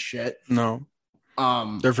around with this shit. No.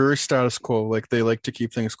 They're very status quo. Like, they like to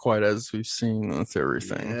keep things quiet, as we've seen with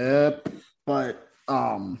everything. Yep. But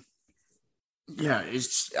yeah,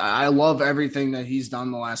 I love everything that he's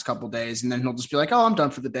done the last couple of days, and then he'll just be like, "Oh, I'm done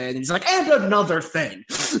for the day," and he's like, "And another thing."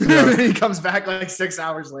 Yeah. And he comes back like 6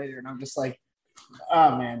 hours later, and I'm just like,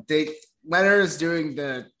 "Oh man, Leonard is doing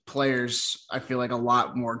the players, I feel like, a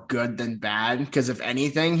lot more good than bad, because if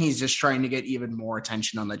anything, he's just trying to get even more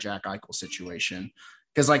attention on the Jack Eichel situation,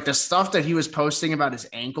 because like the stuff that he was posting about his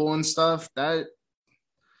ankle and stuff, that's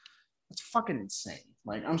fucking insane.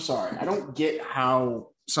 Like, I'm sorry, I don't get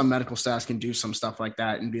how some medical staffs can do some stuff like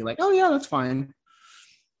that and be like, "Oh yeah, that's fine."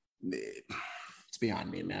 It's beyond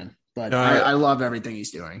me, man. But I love everything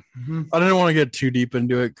he's doing. I didn't want to get too deep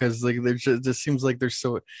into it, because like it just seems like it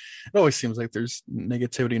always seems like there's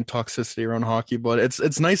negativity and toxicity around hockey. But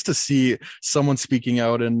it's nice to see someone speaking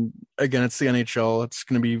out. And again, it's the NHL. It's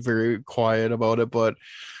going to be very quiet about it, but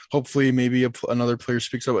hopefully maybe another player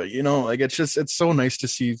speaks up. Like, it's so nice to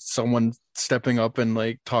see someone stepping up and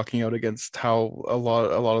like talking out against how a lot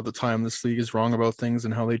of the time this league is wrong about things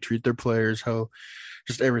and how they treat their players, how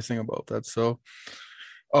just everything about that. So,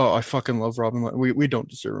 I fucking love Robin. We don't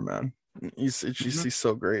deserve him, man. He's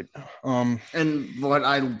so great. And what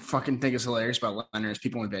I fucking think is hilarious about Leonard is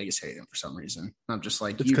people in Vegas hate him for some reason. I'm just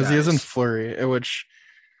like, it's because he isn't Fleury, it's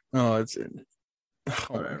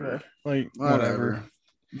whatever. Like, whatever.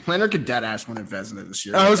 Leonard could dead ass win a Vezina this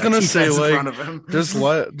year. I was gonna say, like, just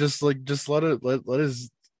let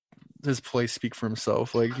his play speak for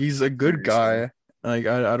himself. Like, he's a good guy. Like,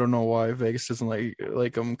 I don't know why Vegas doesn't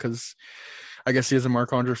like him, because I guess he has a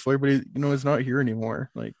Marc-Andre Fleury, but he's not here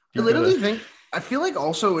anymore. Like, I feel like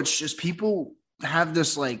also it's just people have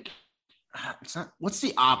this like, what's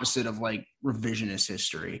the opposite of like revisionist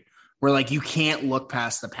history, where like you can't look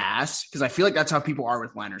past the past, because I feel like that's how people are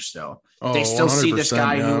with Leonard still. They still see this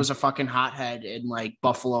guy who was a fucking hothead in like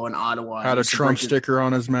Buffalo and Ottawa, had a Trump sticker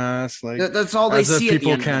on his mask. Like, that's all they see.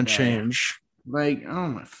 People can't change. Like, oh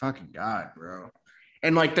my fucking God, bro.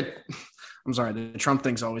 And like I'm sorry, the Trump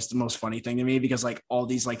thing's always the most funny thing to me, because like all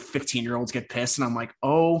these like 15-year-olds get pissed, and I'm like,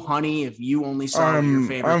 oh honey, if you only saw your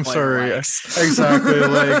favorite I'm player sorry. likes. Exactly.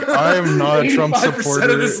 Like, I am not a Trump supporter.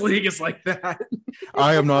 Of this league is like that.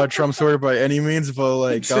 I am not a Trump supporter by any means, but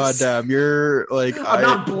like, goddamn, you're like, I'm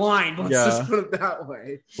not blind. Let's just put it that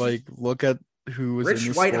way. Like, look at who was rich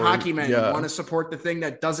in the white sport. hockey men who want to support the thing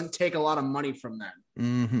that doesn't take a lot of money from them.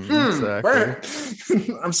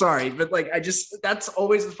 Exactly. I'm sorry, but like, that's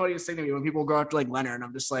always the funniest thing to me when people go after like Leonard, and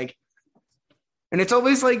I'm just like, and it's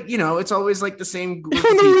always like, it's always like the same group of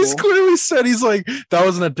people. He's clearly said, he's like, that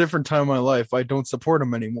was in a different time in my life. I don't support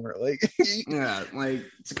him anymore. Like, yeah, like,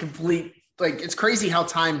 it's a complete, like, it's crazy how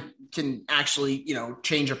time can actually,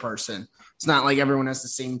 change a person. It's not like everyone has the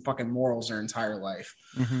same fucking morals their entire life.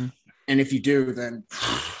 Mm-hmm. And if you do, then,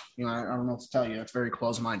 I don't know what to tell you. It's very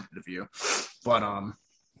close-minded of you. But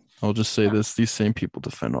I'll just say this: these same people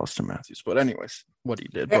defend Austin Matthews. But anyways, what he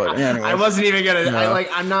did. But anyways, I wasn't even gonna.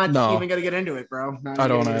 I'm not even gonna get into it, bro. I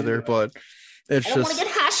don't either. But it's I don't want to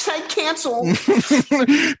get Hashtag cancel.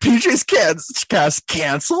 PJ's cast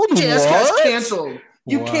canceled. Jazz cast What? canceled.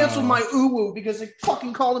 You Wow. canceled my uwu because they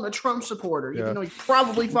fucking called him a Trump supporter, Yeah. even though he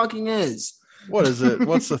probably fucking is. What is it?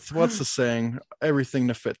 What's the saying? Everything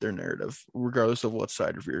to fit their narrative, regardless of what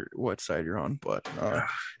side you're on. But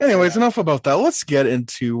anyways, enough about that. Let's get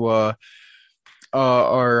into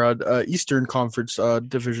our Eastern Conference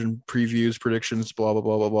division previews, predictions, blah blah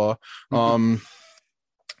blah blah blah.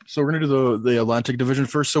 So we're gonna do the Atlantic Division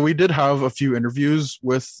first. So we did have a few interviews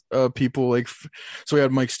with people like, so we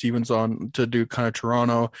had Mike Stevens on to do kind of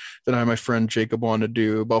Toronto. Then I had my friend Jacob on to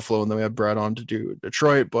do Buffalo, and then we had Brad on to do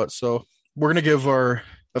Detroit. But so we're gonna give our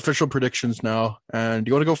official predictions now. And do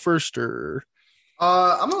you want to go first or?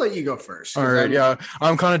 I'm gonna let you go first. All right, yeah,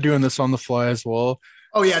 I'm kind of doing this on the fly as well.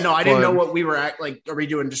 Oh yeah, no, I didn't know what we were at. Like, are we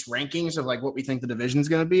doing just rankings of like what we think the division's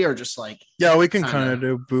going to be, or just like? Yeah, we can kind of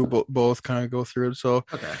do both, kind of go through it. So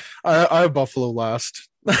Okay. I have Buffalo last.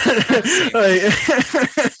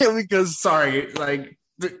 Because Sorry, like,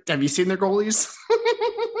 have you seen their goalies?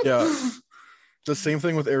 yeah, the same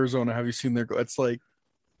thing with Arizona. Have you seen their? It's like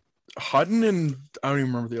Hutton and I don't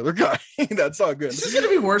even remember the other guy. That's not good. This is going to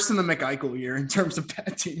be worse than the McEichel year in terms of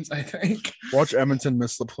bad teams, I think. Watch Edmonton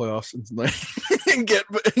miss the playoffs and like and get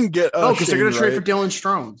Oh, because they're going to trade for right. Dylan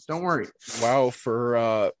Strome. Don't worry. Wow, for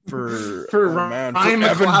Ryan Evan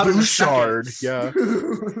McLeod in the Bouchard. second.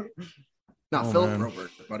 Yeah, No, Oh, Philip man.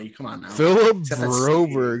 Robert, buddy. Come on now. Philip He's got that-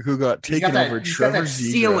 Broberg, who got He's got taken that- over he's got Trevor that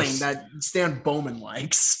ceiling Zegras. that Stan Bowman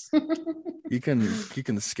likes. He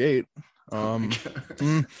can skate. Oh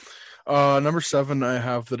Number 7, I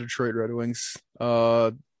have the Detroit Red Wings.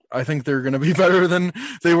 I think they're going to be better than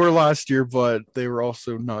they were last year, but they were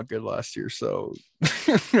also not good last year. So,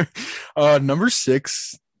 number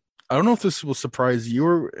 6, I don't know if this will surprise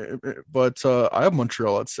you, but I have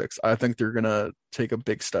Montreal at 6. I think they're going to take a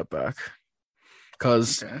big step back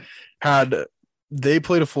because had they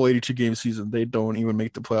played a full 82 game season, they don't even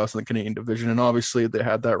make the playoffs in the Canadian division. And obviously they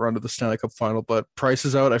had that run to the Stanley Cup final, but Price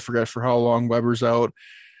is out. I forget for how long. Weber's out.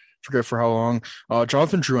 Forget for how long.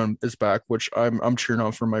 Jonathan Drouin is back, which I'm cheering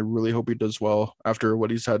on for him. I really hope he does well after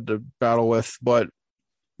what he's had to battle with. But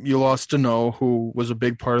you lost Deneau, who was a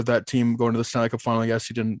big part of that team going to the Stanley Cup final. I guess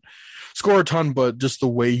he didn't score a ton, but just the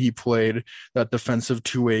way he played that defensive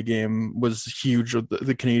two-way game was huge with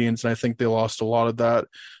the Canadians, and I think they lost a lot of that.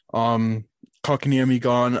 Kotkaniemi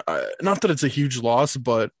gone. Not that it's a huge loss,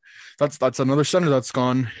 but that's another center that's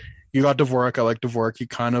gone. You got Dvorak. I like Dvorak. He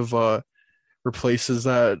kind of replaces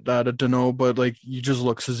that Deneau, but like you just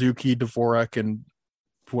look Suzuki, Dvorak, and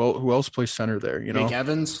who else plays center there? You know, Jake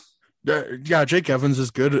Evans. Yeah, Jake Evans is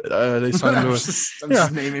good. They signed him I'm to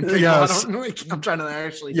just naming people. Yeah, I don't know. I'm trying to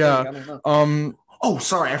actually. Yeah. Think. I don't know. Oh,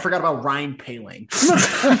 sorry, I forgot about Ryan Paling.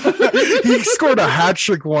 He scored a hat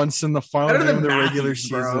trick once in the final Better game than of the regular Matthews,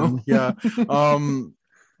 bro. season. Yeah.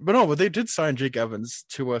 But they did sign Jake Evans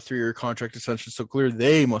to a 3-year contract extension, so clearly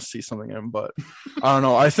they must see something in him. But I don't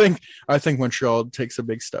know. I think Montreal takes a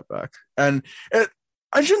big step back, and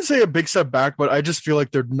I shouldn't say a big step back, but I just feel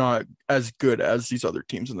like they're not as good as these other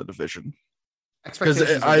teams in the division. Expectations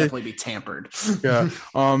will definitely be tampered. Yeah.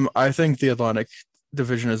 I think the Atlantic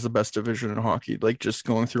Division is the best division in hockey, like just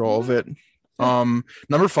going through all of it.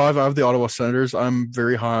 Number 5, I have the Ottawa Senators. I'm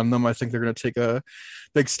very high on them. I think they're going to take a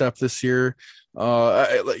big step this year.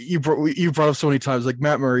 You brought up so many times, like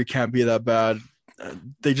Matt Murray can't be that bad.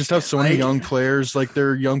 They just have so many young players. Like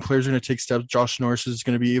their young players are going to take steps. Josh Norris is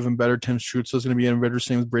going to be even better. Tim Stützle is going to be even better.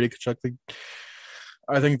 Same with Brady Tkachuk.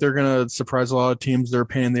 I think they're going to surprise a lot of teams. They're a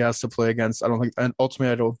pain in the ass to play against. I don't think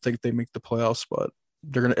they make the playoffs, but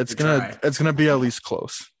it's gonna be at least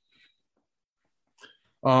close.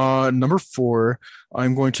 Number 4,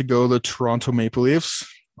 I'm going to go the Toronto Maple Leafs.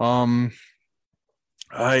 They're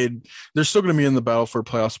still going to be in the battle for a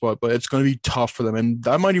playoff spot, but it's going to be tough for them, and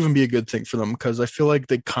that might even be a good thing for them because I feel like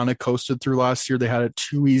they kind of coasted through last year. They had it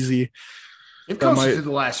too easy. They've coasted through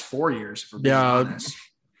the last 4 years, if we're being honest.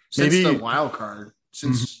 Since maybe the wild card.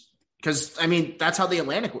 Because I mean, that's how the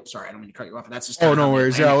Atlantic. Sorry, I don't mean to cut you off. But that's just. Oh, no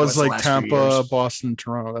worries. Yeah, it was the like last few Tampa, years. Boston,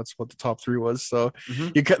 Toronto. That's what the top 3 was. So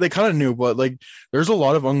they kind of knew, but like, there's a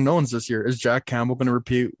lot of unknowns this year. Is Jack Campbell going to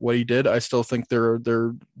repeat what he did? I still think they're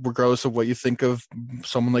regardless of what you think of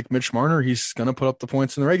someone like Mitch Marner, he's going to put up the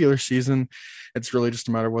points in the regular season. It's really just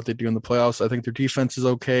a matter of what they do in the playoffs. I think their defense is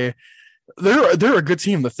okay. They're a good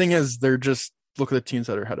team. The thing is, they're just look at the teams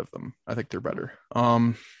that are ahead of them. I think they're better.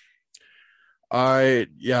 So I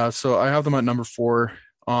have them at number 4.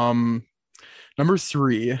 Number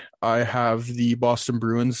 3, I have the Boston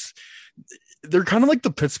Bruins. They're kind of like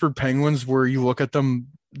the Pittsburgh Penguins, where you look at them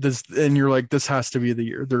and you're like, this has to be the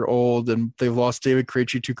year. They're old and they've lost David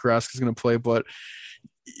Krejci. Tuukka Rask is going to play, but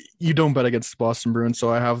you don't bet against the Boston Bruins, so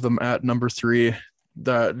I have them at number 3.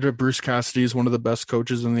 That Bruce Cassidy is one of the best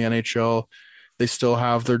coaches in the NHL. They still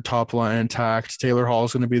have their top line intact. Taylor Hall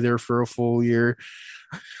is going to be there for a full year.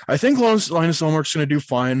 I think Linus Ullmark's going to do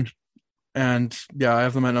fine. And yeah, I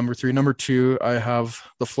have them at number 3. Number 2, I have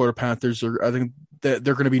the Florida Panthers. I think that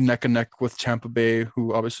they're going to be neck and neck with Tampa Bay,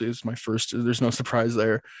 who obviously is my first. There's no surprise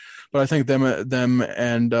there. But I think them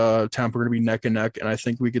and Tampa are going to be neck and neck. And I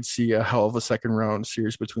think we could see a hell of a second round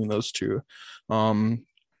series between those two. Yeah,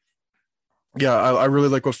 I really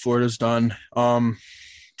like what Florida's done.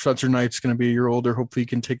 Spencer Knight's going to be a year older. Hopefully he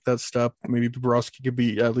can take that step. Maybe Bobrovsky could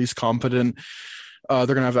be at least competent. They're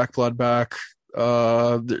going to have Ekblad back.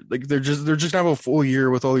 They're just going to have a full year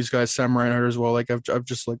with all these guys. Sam Reinhart as well. Like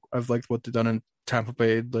I've liked what they've done in Tampa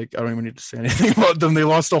Bay. Like I don't even need to say anything about them. They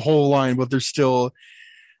lost a whole line, but they're still.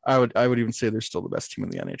 I would even say they're still the best team in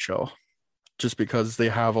the NHL, just because they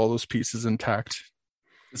have all those pieces intact.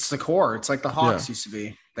 It's the core. It's like the Hawks used to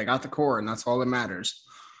be. They got the core, and that's all that matters.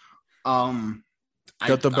 Got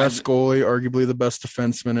the best goalie, arguably the best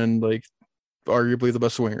defenseman, and like arguably the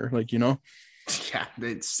best winger. Like, you know. Yeah,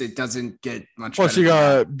 it doesn't get much. Plus, you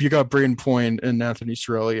got Braden Point and Anthony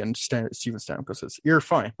Cirelli and Steven Stamkos. You're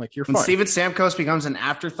fine. Like you're fine. When Steven Stamkos becomes an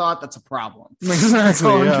afterthought, that's a problem. Exactly. That's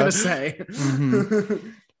all I'm gonna say.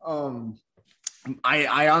 Mm-hmm.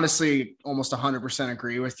 I honestly almost 100%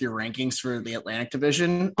 agree with your rankings for the Atlantic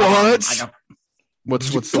Division. But I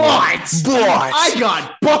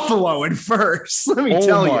got Buffalo in first. Let me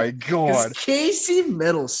tell you. Oh my god, Casey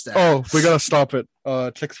Middlestat. Oh, we gotta stop it.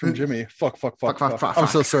 Text from Jimmy. Fuck. I'm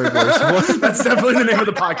so sorry, boys. That's definitely the name of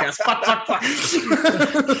the podcast.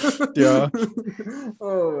 Fuck. Yeah.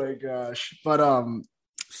 Oh my gosh. But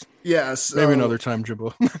yeah. So, maybe another time,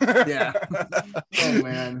 Jimbo. Yeah. Oh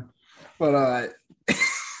man. But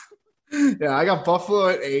yeah, I got Buffalo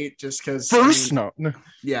at 8 just because first,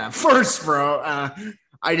 bro.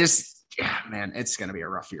 Man, it's gonna be a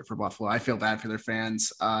rough year for Buffalo. I feel bad for their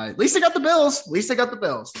fans. At least they got the Bills.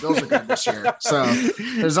 The Bills are good this year. So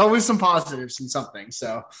there's always some positives in something.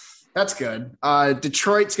 So that's good.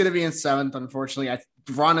 Detroit's gonna be in 7th, unfortunately.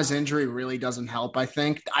 Vrana's injury really doesn't help, I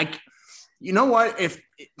think. You know what?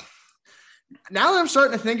 Now that I'm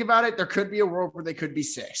starting to think about it, there could be a world where they could be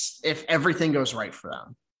 6th if everything goes right for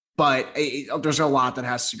them. But there's a lot that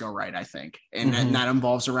has to go right, I think. And that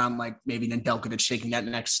involves around like maybe Nedeljkovic taking that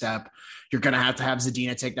next step. You're going to have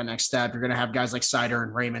Zadina take that next step. You're going to have guys like Seider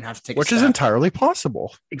and Raymond have to take a step. Which is entirely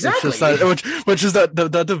possible. Exactly. Which is that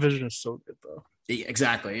division is so good, though. Yeah,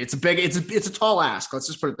 exactly. It's a tall ask. Let's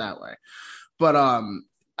just put it that way. But,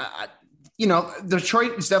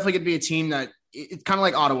 Detroit is definitely going to be a team that it's kind of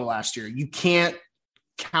like Ottawa last year. You can't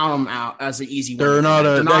count them out as an easy win. They're not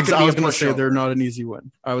an easy win.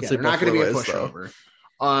 I would say they're not going to be a pushover.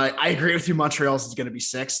 I agree with you. Montreal's is going to be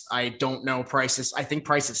 6th. I don't know Price. I think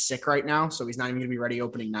Price is sick right now, so he's not even going to be ready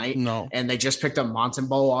opening night. No. And they just picked up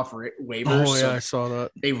Montembeault off waivers. Oh, yeah, I saw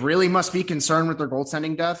that. They really must be concerned with their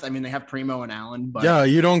goaltending depth. I mean, they have Primo and Allen. But yeah,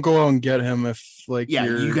 you don't go out and get him if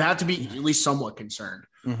you have to be at least somewhat concerned.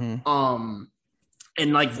 Mm-hmm.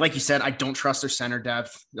 And like you said, I don't trust their center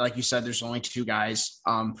depth. Like you said, there's only 2 guys.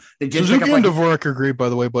 They did Suzuki and Dvorak are great, by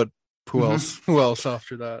the way, but who else? Who else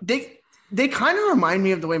after that? They kind of remind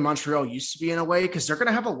me of the way Montreal used to be in a way, because they're going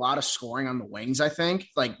to have a lot of scoring on the wings. I think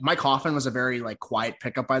like Mike Hoffman was a very quiet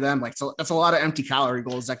pickup by them. So that's a lot of empty calorie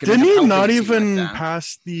goals. That didn't he not even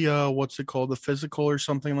pass the what's it called, the physical or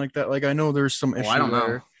something like that? Like I know there's some issue. I don't know.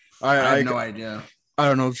 There. I have no idea. I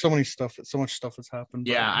don't know. So much stuff has happened.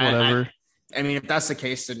 Yeah, whatever. I mean, if that's the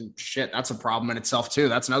case, then shit, that's a problem in itself too.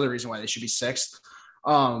 That's another reason why they should be 6th.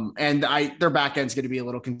 And their back end's going to be a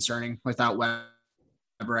little concerning without Weber.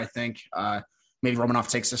 I think maybe Romanov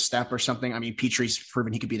takes a step or something. I mean, Petrie's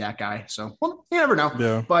proven he could be that guy. So, well, you never know.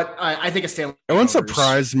 Yeah. But I think it's Stanley. It wouldn't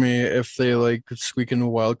surprise me if they squeak in a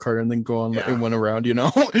wild card and then go on and win around. You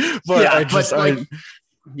know. But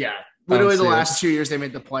literally the last 2 years they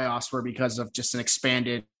made the playoffs were because of just an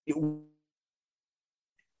expanded.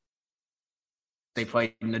 They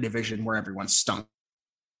played in a division where everyone stunk.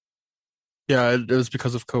 Yeah, it was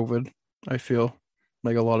because of COVID. I feel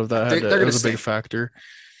like a lot of that was a big factor.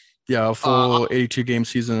 Yeah, a full 82 game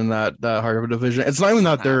season in that hard of a division. It's not even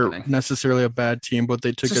that they're necessarily a bad team, but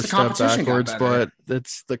they took a step backwards. But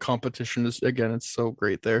it's the competition is it's so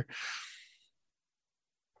great there.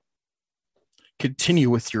 Continue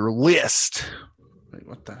with your list. Wait,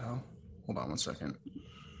 what the hell? Hold on 1 second.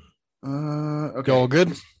 Okay. All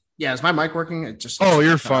good? Yeah, is my mic working? It just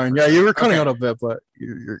you're fine. Yeah, you were cutting out a bit, but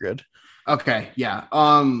you're good. Okay, yeah.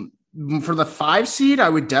 For the 5 seed, I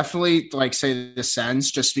would definitely like say the Sens,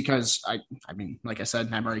 just because I mean, like I said,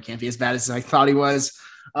 Matt Murray can't be as bad as I thought he was.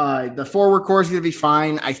 The forward core is going to be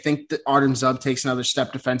fine. I think that Artem Zub takes another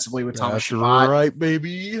step defensively with Thomas Chabot. Right,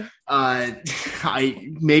 baby.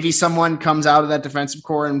 Maybe someone comes out of that defensive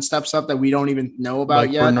core and steps up that we don't even know about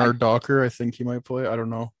like yet. Bernard Docker, I think he might play. I don't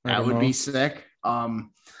know. That would be sick.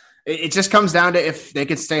 It just comes down to if they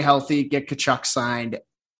could stay healthy, get Kachuk signed,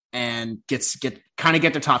 and get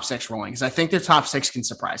the top 6 rolling. Because I think the top 6 can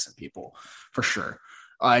surprise some people for sure.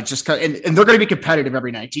 And they're going to be competitive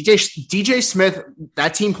every night. DJ Smith,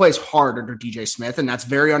 that team plays hard under DJ Smith, and that's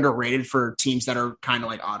very underrated for teams that are kind of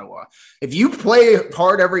like Ottawa. If you play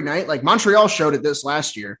hard every night, like Montreal showed it this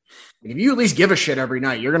last year, if you at least give a shit every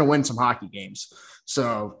night, you're going to win some hockey games.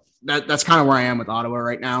 So that's kind of where I am with Ottawa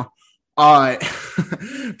right now.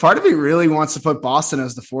 Part of me really wants to put Boston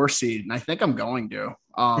as the 4 seed, and I think I'm going to.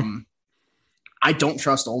 I don't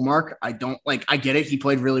trust Ullmark. I get it. He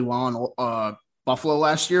played really well in Buffalo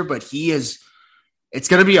last year, but it's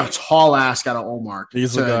going to be a tall ask out of Ullmark.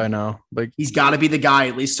 He's the guy now. Like, he's got to be the guy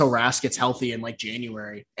at least till Rask gets healthy in like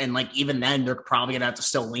January. And like, even then they're probably going to have to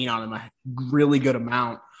still lean on him a really good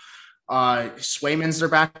amount. Swayman's their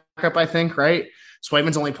backup, I think, right?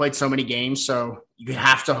 Swayman's only played so many games, so you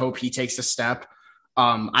have to hope he takes a step.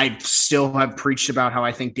 I still have preached about how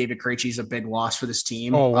I think David Krejci is a big loss for this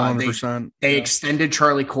team. Oh, 100%. They extended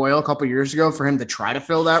Charlie Coyle a couple years ago for him to try to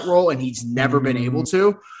fill that role, and he's never been able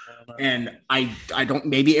to. And I don't,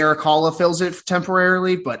 maybe Eric Holla fills it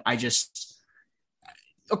temporarily, but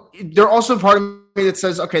they're also part of me that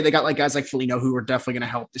says, okay, they got like guys like Foligno who are definitely going to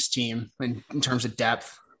help this team in terms of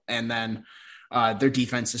depth. And then their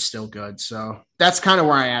defense is still good. So that's kind of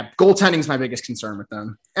where I am. Goaltending is my biggest concern with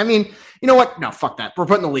them. I mean, you know what? No, fuck that. We're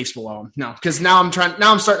putting the Leafs below them. No, because now I'm starting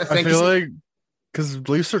to think. I feel like because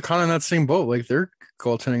Leafs are kind of in that same boat. Like their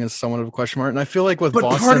goaltending is somewhat of a question mark. And I feel like with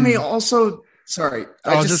Boston. But part of me also, sorry.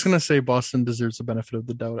 I was just going to say Boston deserves the benefit of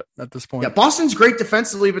the doubt at this point. Yeah, Boston's great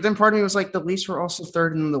defensively, but then part of me was like the Leafs were also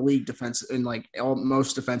 3rd in the league defense in like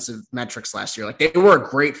most defensive metrics last year. Like they were a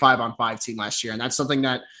great 5-on-5 team last year. And that's something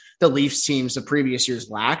that the Leafs teams of previous years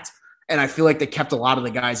lacked. And I feel like they kept a lot of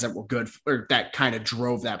the guys that were good or that kind of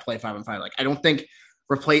drove that play 5-on-5. Like, I don't think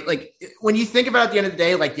when you think about it at the end of the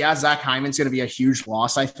day, like, yeah, Zach Hyman's going to be a huge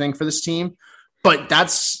loss, I think, for this team, but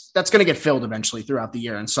that's going to get filled eventually throughout the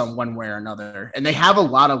year in some one way or another. And they have a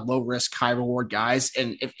lot of low risk, high reward guys.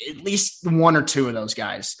 And if at least 1 or 2 of those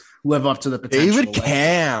guys live up to the potential. David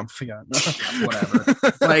Camp. Whatever.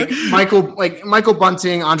 Michael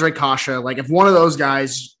Bunting, Andre Kasha. Like if one of those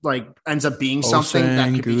guys like ends up being something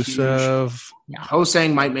that could be huge. Yeah,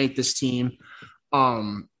 Hosang might make this team.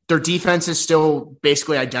 Their defense is still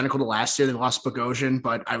basically identical to last year. They lost Bogosian,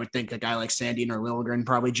 but I would think a guy like Sandin or Liljegren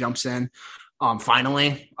probably jumps in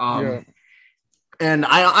finally. And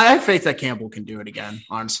I have faith that Campbell can do it again,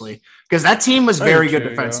 honestly, because that team was very good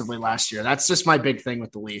defensively last year. That's just my big thing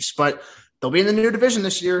with the Leafs, but they'll be in the new division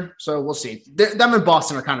this year. So we'll see. Them and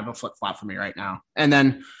Boston are kind of a flip flop for me right now. And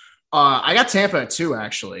then I got Tampa at 2,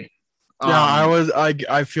 actually.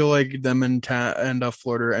 I feel like them and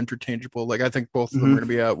Florida are interchangeable. Like I think both of them are going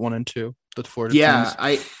to be at 1 and 2. The Florida teams.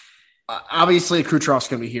 Obviously Kucherov's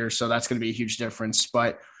going to be here, so that's going to be a huge difference.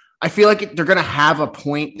 But I feel like they're going to have a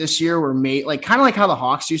point this year where kind of like how the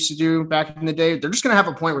Hawks used to do back in the day. They're just going to have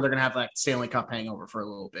a point where they're going to have like Stanley Cup hangover for a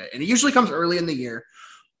little bit. And it usually comes early in the year,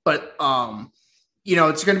 but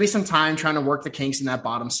it's going to be some time trying to work the kinks in that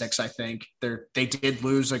bottom 6. I think they did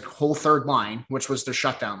lose a whole 3rd line, which was their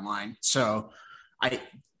shutdown line. So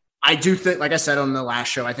I do think, like I said on the last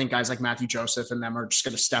show, I think guys like Matthew Joseph and them are just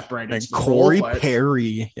going to step right into Corey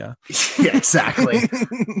Perry. Yeah. Yeah, exactly.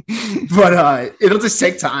 But it'll just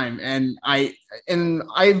take time. And they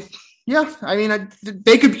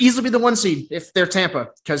could easily be the 1 seed if they're Tampa,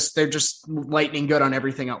 because they're just lightning good on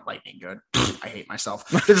everything else. Lightning good. I hate myself.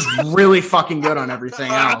 They're just really fucking good on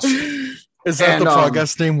everything else. Is that the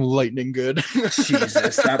podcast name? Lightning Good.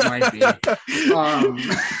 Jesus, that might be.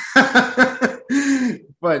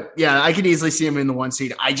 But yeah, I could easily see him in the 1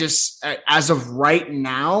 seed. I just, as of right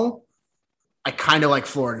now, I kind of like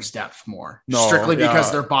Florida's depth more, strictly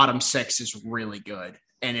because their bottom 6 is really good.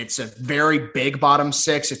 And it's a very big bottom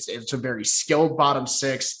 6. It's a very skilled bottom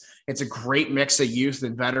 6. It's a great mix of youth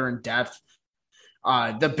and veteran depth.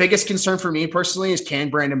 The biggest concern for me personally is,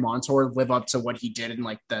 can Brandon Montour live up to what he did in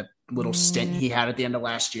like the little stint he had at the end of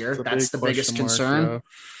last year? That's the biggest concern. Yeah.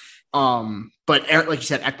 But like you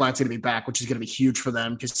said, Ekblad's going to be back, which is going to be huge for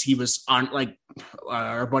them, because he was on, like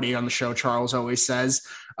our buddy on the show, Charles, always says,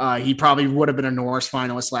 he probably would have been a Norris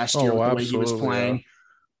finalist last year with the way he was playing.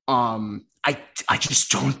 I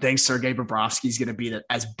just don't think Sergei Bobrovsky is going to be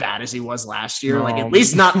as bad as he was last year. No. Like at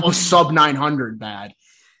least not sub 900 bad.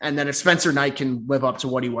 And then if Spencer Knight can live up to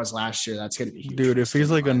what he was last year, that's going to be huge. Dude, if he's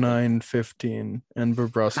like a 915 and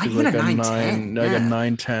Bobrovsky's like a 9, like a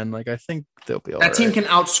 910, like I think they'll be all right. That team can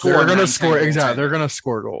outscore. They're going to score. Exactly. They're going to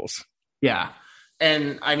score goals. Yeah.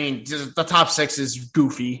 And I mean, the top six is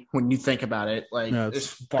goofy when you think about it. Like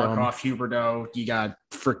it's Barkov, Huberdeau, you got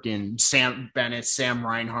freaking Sam Bennett, Sam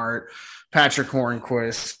Reinhart, Patrick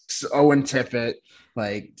Hornquist, Owen Tippett.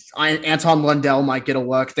 Like Anton Lundell might get a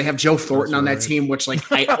look. They have Joe Thornton on that team, which like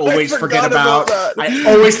I always forget about. I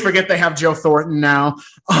always forget they have Joe Thornton now.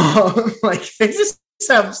 Like they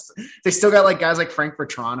still got like guys like Frank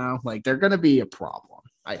Vetrano. Like they're going to be a problem,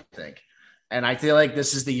 I think. And I feel like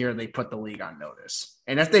this is the year they put the league on notice.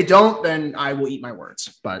 And if they don't, then I will eat my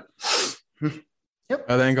words. But yep.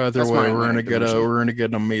 I think either way, we're gonna get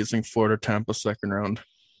an amazing Florida Tampa second round.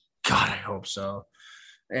 God, I hope so.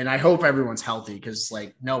 And I hope everyone's healthy because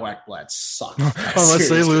like Noah Ekblad sucks. unless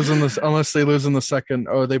they lose in the second,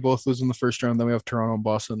 they both lose in the first round, then we have Toronto and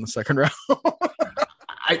Boston in the second round.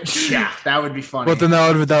 That would be funny. But then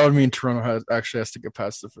that would mean Toronto has to get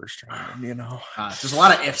past the first round. You know, there's a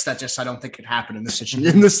lot of ifs that just I don't think could happen in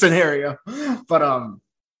this scenario. But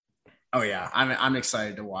oh yeah, I'm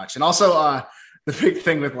excited to watch. And also the big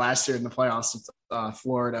thing with last year in the playoffs with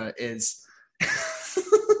Florida is.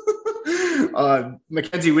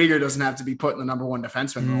 Mackenzie Weegar doesn't have to be put in the number one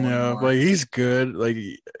defenseman role. No, but he's good. Like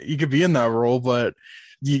you could be in that role, but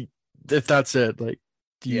if that's it, like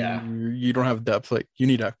you don't have depth. Like you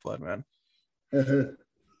need Ekblad, man.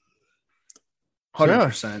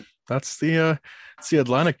 100%. That's the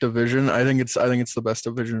Atlantic Division. I think it's the best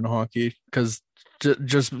division in hockey because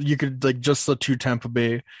just you could like just the two Tampa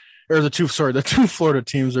Bay or the two Florida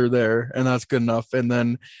teams are there, and that's good enough. And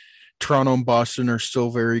then Toronto and Boston are still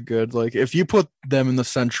very good. Like if you put them in the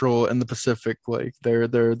Central and the Pacific, like they're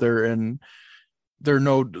in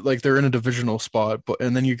a divisional spot. But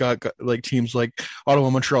and then you got like teams like Ottawa,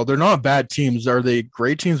 Montreal. They're not bad teams. Are they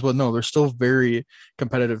great teams? But no, they're still very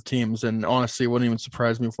competitive teams. And honestly, it wouldn't even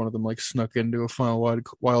surprise me if one of them like snuck into a final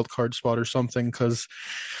wild card spot or something. Because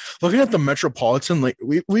looking at the Metropolitan, like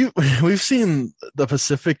we've seen the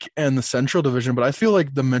Pacific and the Central Division, but I feel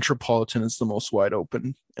like the Metropolitan is the most wide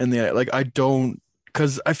open. And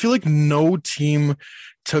because I feel like no team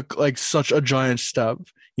took like such a giant step.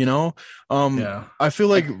 You know, I feel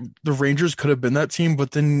like the Rangers could have been that team,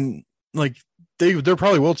 but then like they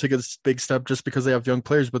probably will take a big step just because they have young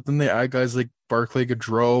players. But then they add guys like Barclay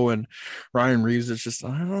Goodrow and Ryan Reeves. It's just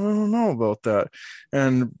I don't know about that.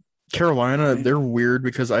 And Carolina, they're weird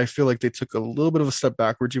because I feel like they took a little bit of a step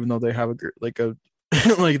backwards, even though they have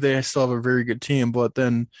they still have a very good team. But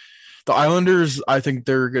then the Islanders, I think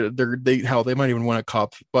they're good. They might even win a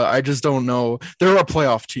cup, but I just don't know. They're a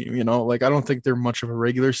playoff team, you know. Like I don't think they're much of a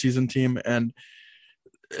regular season team, and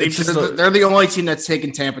they're the only team that's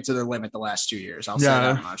taken Tampa to their limit the last 2 years. I'll say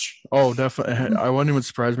that much. Oh, definitely. I wouldn't even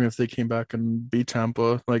surprise me if they came back and beat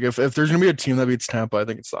Tampa. Like if there's gonna be a team that beats Tampa, I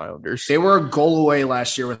think it's the Islanders. They were a goal away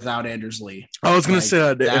last year without Anders Lee. I was gonna say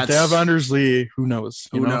that if they have Anders Lee, who knows?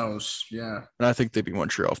 Who knows? Yeah. And I think they beat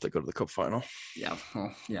Montreal if they go to the Cup final. Yeah.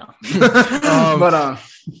 Well, yeah. But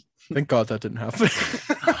thank God that didn't happen.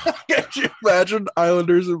 Can't you imagine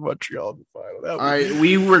Islanders and Montreal in the final? All right,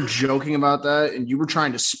 we were joking about that, and you were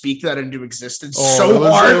trying to speak that into existence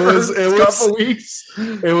hard. It was a couple weeks.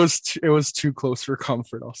 It was too close for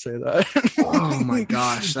comfort. I'll say that. Oh my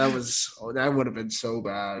gosh, that would have been so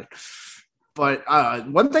bad. But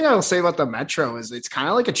one thing I will say about the Metro is it's kind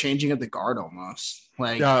of like a changing of the guard almost.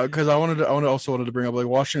 Like because I also wanted to bring up like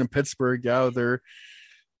Washington, Pittsburgh. Yeah,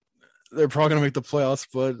 they're probably going to make the playoffs,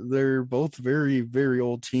 but they're both very, very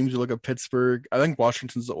old teams. You look at Pittsburgh. I think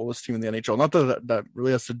Washington's the oldest team in the NHL. Not that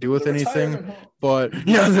really has to do with anything, but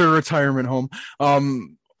yeah, their retirement home.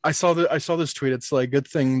 I saw this tweet. It's like good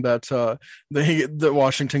thing that that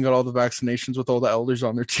Washington got all the vaccinations with all the elders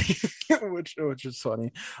on their team, which is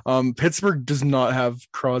funny. Pittsburgh does not have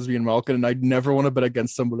Crosby and Malkin, and I'd never want to bet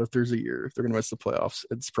against them. But if there's a year if they're going to miss the playoffs,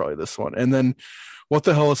 it's probably this one. And then, what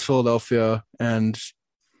the hell is Philadelphia? And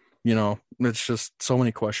you know, it's just so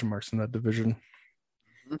many question marks in that division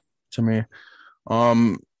to me.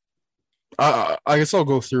 I guess I'll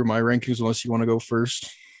go through my rankings unless you want to go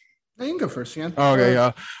first. You can go first again. Okay,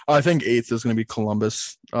 yeah. I think 8th is going to be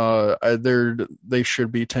Columbus. They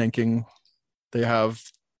should be tanking. They have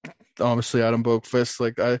obviously Adam Boqvist.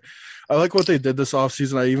 Like I like what they did this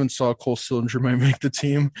offseason. I even saw Cole Sillinger might make the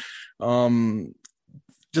team.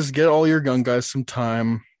 Just get all your young guys some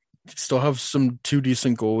time. still have some 2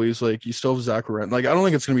 decent goalies. Like you still have Zach Rent. Like I don't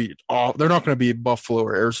think it's going to be they're not going to be Buffalo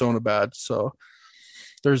or Arizona bad. So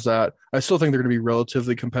there's that. I still think they're going to be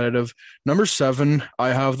relatively competitive. Number 7, I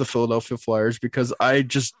have the Philadelphia Flyers because I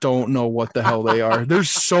just don't know what the hell they are. They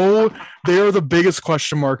are the biggest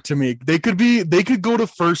question mark to me. They could go to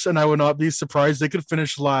first and I would not be surprised. They could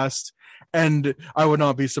finish last and I would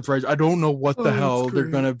not be surprised. I don't know what the hell they're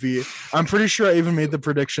going to be. I'm pretty sure I even made the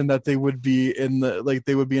prediction that they would be in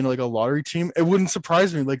a lottery team. It wouldn't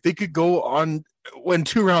surprise me. Like they could go on win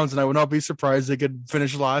 2 rounds and I would not be surprised they could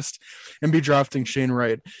finish last and be drafting Shane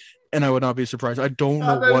Wright. And I would not be surprised. I don't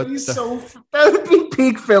know what that would be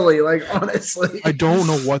peak Philly, like honestly. I don't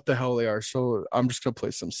know what the hell they are. So I'm just gonna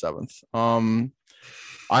place them 7th.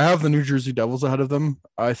 I have the New Jersey Devils ahead of them.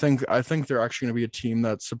 I think they're actually going to be a team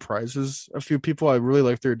that surprises a few people. I really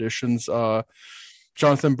like their additions.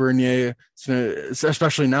 Jonathan Bernier,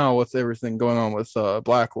 especially now with everything going on with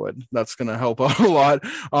Blackwood, that's going to help out a lot.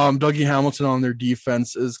 Dougie Hamilton on their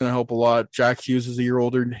defense is going to help a lot. Jack Hughes is a year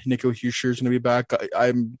older. Nico Hischier is going to be back.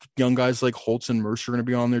 I'm young guys like Holtz and Mercer are going to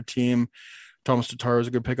be on their team. Thomas Tatar is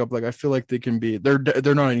a good pickup. Like I feel like they can be. They're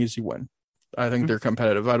not an easy win. I think they're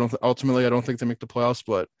competitive. I don't think they make the playoffs,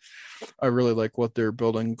 but I really like what they're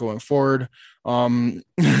building going forward.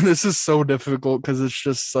 This is so difficult because it's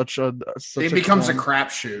just it becomes a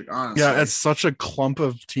crapshoot, honestly. Yeah, it's such a clump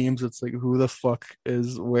of teams. It's like who the fuck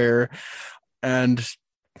is where, and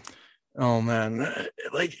oh man,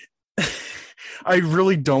 like I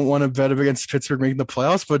really don't want to bet against Pittsburgh making the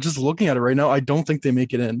playoffs, but just looking at it right now, I don't think they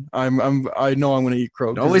make it in. I know I'm going to eat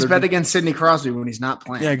crow. Always bet against Sidney Crosby when he's not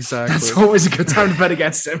playing. Yeah, exactly. That's always a good time to bet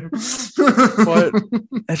against him. But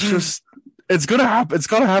it's going to happen. It's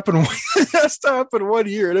got to happen. It has to happen one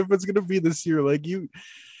year. And if it's going to be this year, like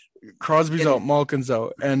Crosby's out, Malkin's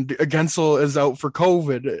out, and Gensel is out for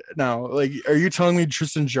COVID now. Like, are you telling me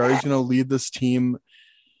Tristan Jarry is going to lead this team?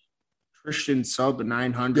 Christian sub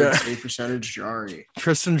 900 save percentage Jarry.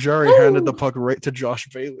 Tristan Jarry handed the puck right to Josh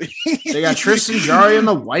Bailey. They got Tristan Jarry and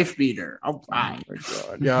the wife beater. All right. Oh my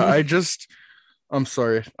God. Yeah, I'm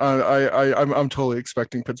sorry. I'm totally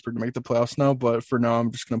expecting Pittsburgh to make the playoffs now, but for now,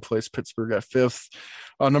 I'm just going to place Pittsburgh at 5th.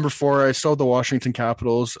 Number 4, I still have the Washington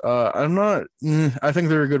Capitals. I think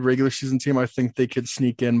they're a good regular season team. I think they could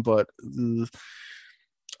sneak in, but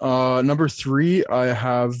number 3, I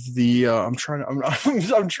have the I'm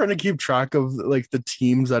trying to keep track of like the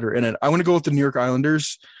teams that are in it. I want to go with the New York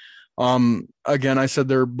Islanders. Again, I said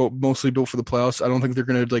they're mostly built for the playoffs. I don't think they're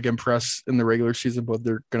going to like impress in the regular season, but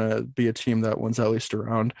they're going to be a team that wins at least a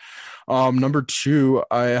round. Number 2,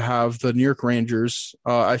 I have the New York Rangers.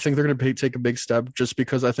 I think they're going to take a big step just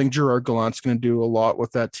because I think Gerard Gallant's going to do a lot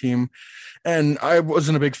with that team. And I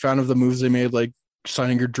wasn't a big fan of the moves they made, like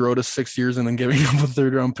signing Gaudreau to 6 years and then giving up a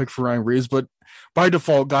 3rd-round pick for Ryan Reeves. But by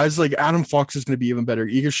default, guys like Adam Fox is going to be even better.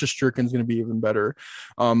 Igor Shesterkin is going to be even better.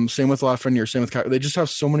 Same with Lafreniere, same with they just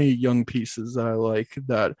have so many young pieces that I like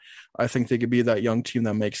that I think they could be that young team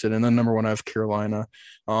that makes it. And then number 1, I have Carolina.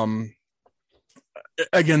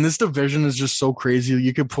 Again, this division is just so crazy.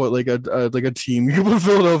 You could put like a team. You could put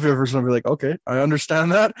Philadelphia for something like, okay, I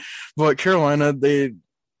understand that. But Carolina,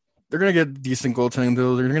 they're going to get decent goaltending,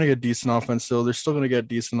 though. They're going to get decent offense, though. They're still going to get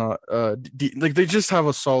decent. They just have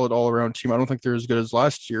a solid all-around team. I don't think they're as good as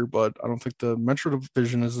last year, but I don't think the Metro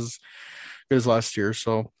Division is as good as last year.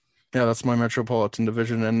 So, yeah, that's my Metropolitan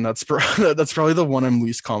Division, and that's probably the one I'm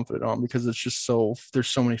least confident on because it's just there's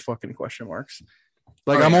so many fucking question marks.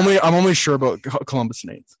 Like I'm only sure about Columbus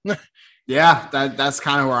and 8th. Yeah, that's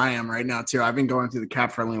kind of where I am right now too. I've been going through the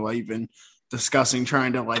cap friendly while you've been discussing,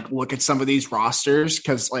 trying to like look at some of these rosters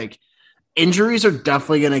because like injuries are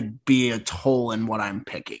definitely going to be a toll in what I'm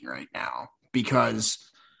picking right now because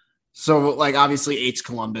like obviously 8's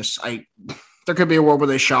Columbus. There could be a world where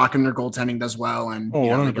they shock and their goaltending does well and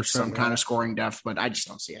they get some kind of scoring depth, but I just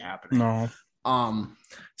don't see it happening. No.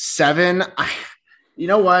 7, you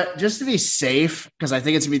know what? Just to be safe, because I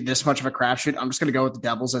think it's going to be this much of a crapshoot, I'm just going to go with the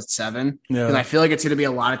Devils at 7 because I feel like it's going to be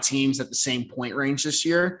a lot of teams at the same point range this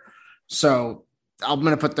year. So I'm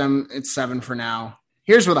going to put them at 7 for now.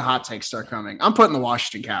 Here's where the hot takes start coming. I'm putting the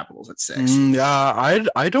Washington Capitals at 6.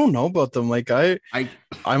 I don't know about them. Like I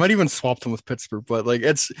might even swap them with Pittsburgh, but like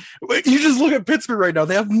you just look at Pittsburgh right now.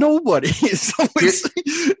 They have nobody.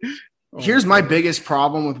 Here's my biggest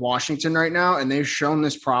problem with Washington right now, and they've shown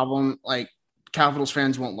this problem. Like Capitals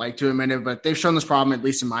fans won't like to admit it, but they've shown this problem, at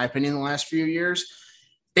least in my opinion, the last few years.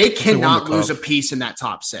 They cannot lose a piece in that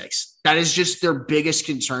top 6. That is just their biggest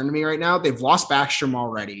concern to me right now. They've lost Backstrom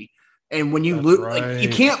already. And when you lose, like, you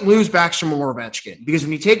can't lose Backstrom or Ovechkin, because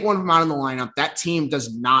when you take one of them out of the lineup, that team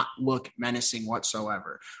does not look menacing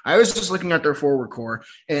whatsoever. I was just looking at their forward core,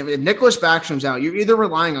 and if Nicholas Backstrom's out, you're either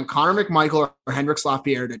relying on Connor McMichael or Hendrix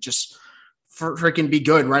Lapierre to just freaking be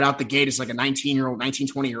good right out the gate as like a 19-year-old,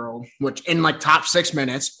 20-year-old, which in like top 6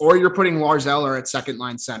 minutes, or you're putting Lars Eller at second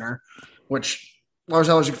line center, which Lars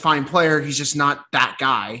Eller's a fine player. He's just not that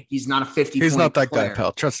guy. He's not a 50. He's not that player. guy,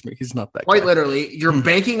 pal. Trust me, he's not that Quite guy. Literally, you're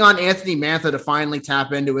banking on Anthony Mantha to finally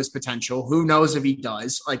tap into his potential. Who knows if he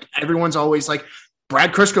does? Like, everyone's always like,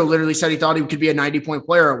 Brad Crisco literally said he thought he could be a 90-point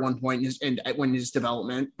player at one point in his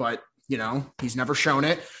development, but you know, he's never shown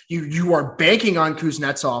it. You are banking on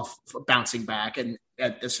Kuznetsov bouncing back and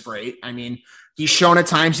at this rate. I mean, he's shown at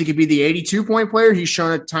times he could be the 82-point player. He's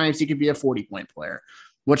shown at times he could be a 40-point player.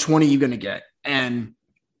 Which one are you going to get? And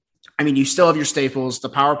I mean, you still have your staples. The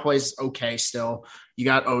power play is okay still. You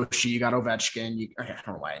got Oshie, you got Ovechkin. I don't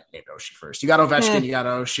know why I named Oshie first. You got Ovechkin, you got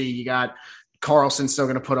Oshie, you got Carlson still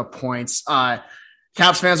going to put up points.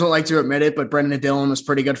 Caps fans won't like to admit it, but Brendan Dillon was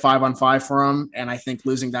pretty good 5-on-5 for him, and I think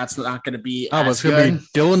losing that's not going to be as good. It's going to be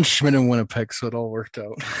Dylan Schmidt in Winnipeg, so it all worked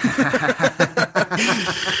out.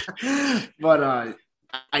 But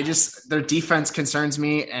their defense concerns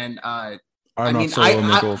me, and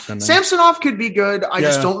Samsonov could be good. I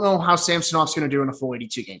just don't know how Samsonov's going to do in a full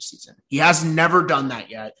 82-game season. He has never done that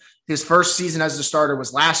yet. His first season as a starter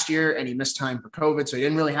was last year, and he missed time for COVID, so he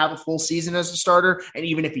didn't really have a full season as a starter. And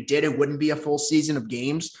even if he did, it wouldn't be a full season of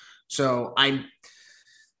games. So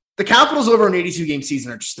the Capitals over an 82-game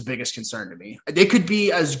season are just the biggest concern to me. They could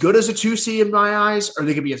be as good as a 2 seed in my eyes, or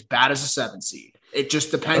they could be as bad as a 7 seed. It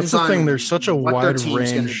just depends on. Thing. There's such a wide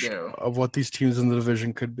range of what these teams in the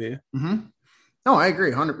division could be. Mm-hmm. No, I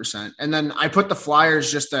agree 100%. And then I put the Flyers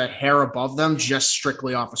just a hair above them, just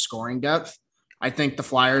strictly off of scoring depth. I think the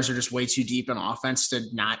Flyers are just way too deep in offense to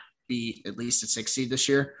not be at least a 6 seed this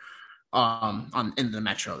year. In the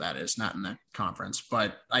Metro, that is, not in the conference.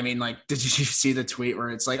 But I mean, like, did you see the tweet where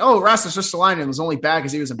it's like, oh, Rasmus Ristolainen was only bad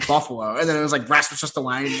because he was in Buffalo, and then it was like Rasmus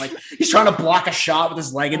Ristolainen, like he's trying to block a shot with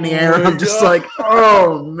his leg in the air. I'm just like,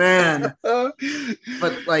 oh man.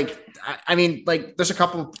 But like, I mean, like, there's a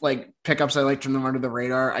couple like pickups I liked from them under the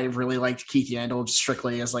radar. I really liked Keith Yandel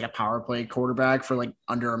strictly as like a power play quarterback for like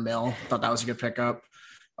under $1 million. Thought that was a good pickup.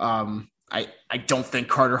 I don't think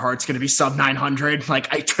Carter Hart's going to be sub 900.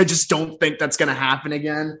 Like, I just don't think that's going to happen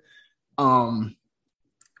again. I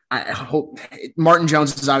hope Martin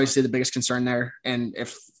Jones is obviously the biggest concern there. And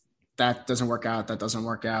if that doesn't work out, that doesn't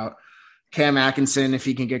work out. Cam Atkinson, if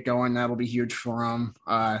he can get going, that'll be huge for him.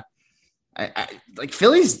 I like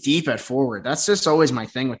Philly's deep at forward. That's just always my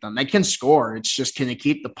thing with them. They can score. It's just, can they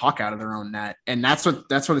keep the puck out of their own net? And that's what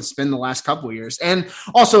it's been the last couple of years. And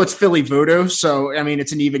also it's Philly voodoo. So, I mean,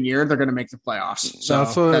 it's an even year. They're going to make the playoffs.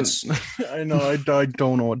 So that's I know. I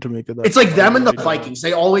don't know what to make of that. It's like them and the Vikings.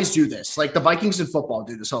 They always do this. Like the Vikings in football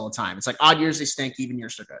do this all the time. It's like odd years they stink, even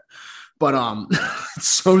years they're good. But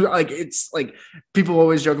so like, it's like people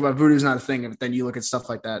always joke about voodoo's not a thing. But then you look at stuff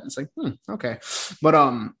like that. And it's like, okay.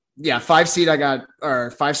 But yeah, 5 seed I got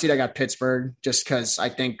Pittsburgh, just because I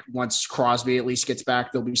think once Crosby at least gets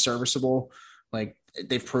back, they'll be serviceable. Like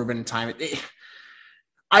they've proven in time.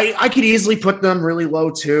 I could easily put them really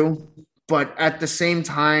low too, but at the same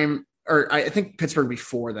time, or I think Pittsburgh be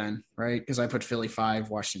 4 then, right? Because I put Philly 5,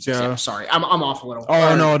 Washington 6. Yeah, sorry, I'm off a little.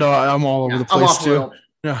 Oh no, I'm all over the place too.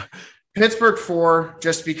 Yeah. Pittsburgh 4,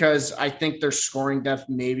 just because I think their scoring depth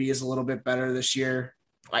maybe is a little bit better this year.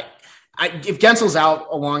 If Gensel's out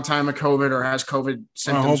a long time of COVID or has COVID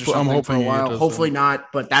symptoms or something for a while, hopefully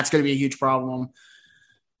not, but that's going to be a huge problem.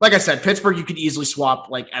 Like I said, Pittsburgh, you could easily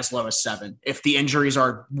swap like as low as 7 if the injuries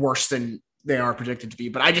are worse than they are predicted to be.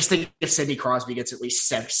 But I just think if Sidney Crosby gets at least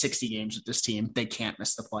 60 games with this team, they can't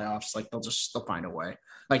miss the playoffs. Like they'll find a way.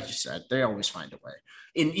 Like you said, they always find a way.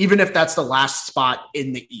 And even if that's the last spot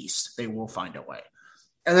in the East, they will find a way.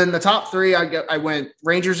 And then the top 3, I went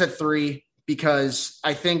Rangers at 3 because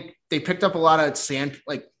I think they picked up a lot of sand,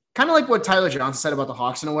 like kind of like what Tyler Johnson said about the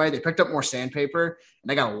Hawks in a way. They picked up more sandpaper, and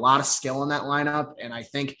they got a lot of skill in that lineup. And I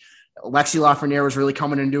think Alexi Lafreniere was really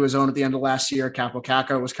coming into his own at the end of last year. Kaapo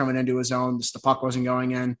Kakko was coming into his own. The puck wasn't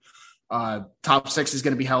going in. Top 6 is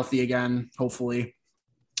going to be healthy again, hopefully.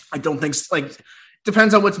 I don't think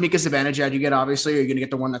depends on what Mika Zibanejad you get, obviously. Are you going to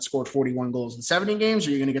get the one that scored 41 goals in 70 games,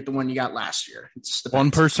 or are you going to get the one you got last year?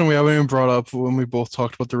 One person we haven't even brought up when we both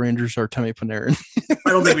talked about the Rangers are Artemi Panarin.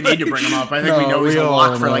 I don't think we need to bring him up. I think we know he's a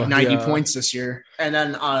lock for like 90 points this year. And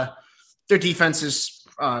then their defense is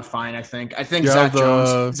fine, I think. Zach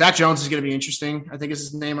Jones is going to be interesting, I think is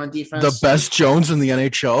his name on defense. The best Jones in the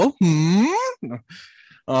NHL?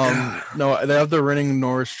 No, they have the reigning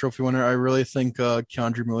Norris Trophy winner. I really think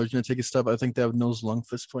Keandre Miller's going to take a step. I think they have Nils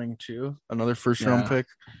Lundqvist playing too, another first-round pick.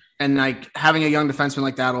 And like having a young defenseman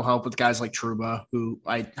like that will help with guys like Trouba, who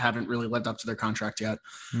I haven't really lived up to their contract yet.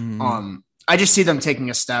 I just see them taking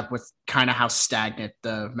a step with kind of how stagnant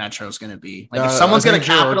the Metro is going to be. Like if someone's going to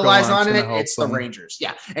capitalize on it, it's the Rangers.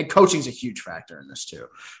 Yeah, and coaching's a huge factor in this too.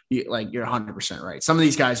 You're 100% right. Some of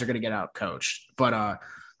these guys are going to get out coached, but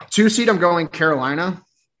 2 seed, I'm going Carolina.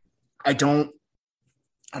 I don't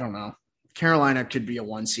know. Carolina could be a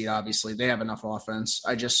 1 seed. Obviously, they have enough offense.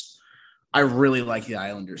 I really like the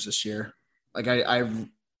Islanders this year. Like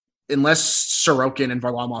unless Sorokin and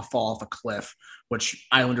Varlamov fall off a cliff, which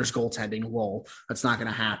Islanders goaltending will, that's not going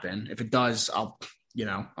to happen. If it does, I'll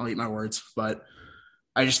eat my words. But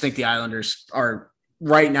I just think the Islanders are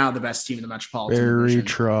right now the best team in the Metropolitan Division.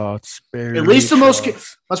 At least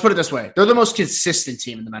let's put it this way. They're the most consistent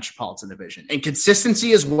team in the Metropolitan Division. And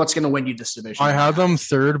consistency is what's going to win you this division. I have them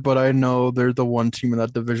third, but I know they're the one team in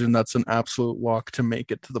that division that's an absolute lock to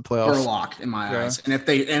make it to the playoffs. They're locked in my eyes. And if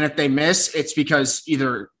they miss, it's because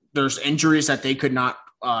either there's injuries that they could not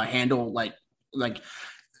handle, like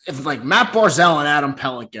if Matt Barzal and Adam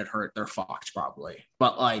Pelech get hurt, they're fucked probably.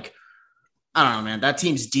 But I don't know, man. That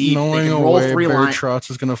team's deep. Knowing they can a roll way, 3 lines.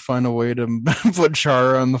 Trotz is going to find a way to put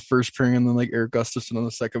Chara on the first pairing and then Eric Gustafson on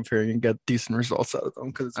the second pairing and get decent results out of them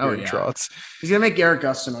because it's Barry Trotz. He's going to make Eric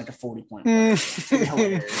Gustafson a 40-point player. It's going to be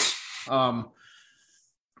hilarious.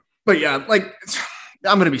 But yeah,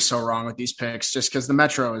 I'm going to be so wrong with these picks just because the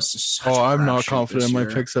Metro is just such I'm not confident in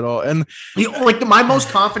my picks at all. And my most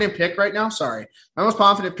confident pick right now, my most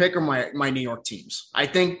confident pick are my New York teams. I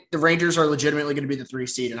think the Rangers are legitimately going to be the 3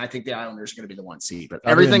 seed, and I think the Islanders are going to be the 1 seed. But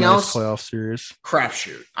everything else, playoff series,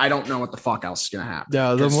 crapshoot. I don't know what the fuck else is going to happen.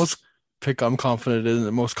 Yeah, the most pick I'm confident in,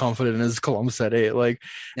 the most confident is Columbus at 8.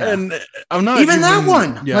 And I'm not even that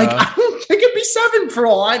one. Yeah. I don't think it'd be 7 for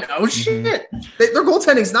all I know. Shit, their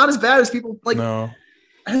goaltending's not as bad as people No.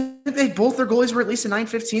 I think both their goalies were at least a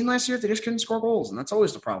 9.15 last year. They just couldn't score goals, and that's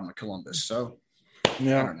always the problem with Columbus. So,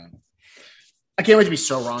 yeah, I don't know. I can't wait to be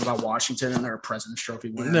so wrong about Washington and their President's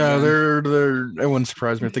Trophy winner. No, it wouldn't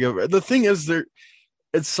surprise me if they go. The thing is,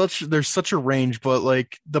 there's such a range, but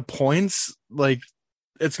the points,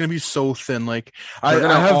 it's gonna be so thin. I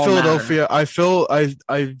have Philadelphia. Matter.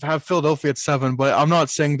 I have Philadelphia at 7, but I'm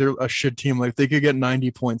not saying they're a shit team. They could get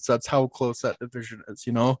 90 points. That's how close that division is.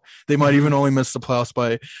 They might even only miss the playoffs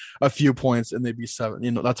by a few points, and they'd be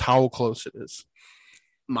 7. That's how close it is.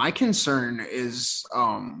 My concern is,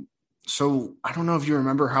 so I don't know if you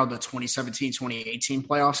remember how the 2017-2018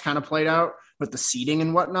 playoffs kind of played out with the seeding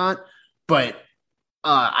and whatnot, but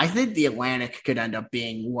I think the Atlantic could end up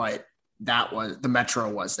being what that was the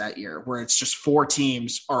Metro was that year, where it's just 4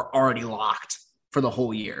 teams are already locked for the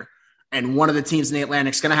whole year. And one of the teams in the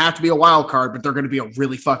Atlantic is going to have to be a wild card, but they're going to be a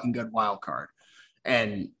really fucking good wild card.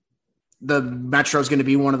 And the Metro is going to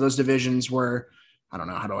be one of those divisions where, I don't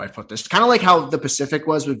know, how do I put this? Kind of like how the Pacific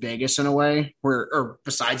was with Vegas in a way, or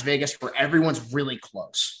besides Vegas, where everyone's really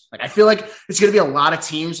close. I feel like it's going to be a lot of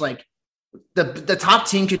teams. The top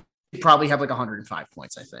team could probably have 105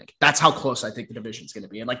 points. I think that's how close I think the division's going to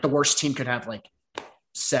be. And the worst team could have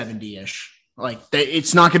 70-ish.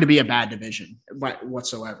 It's not going to be a bad division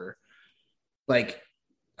whatsoever. What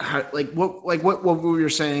we were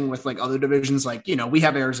saying with other divisions, we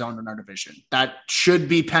have Arizona in our division that should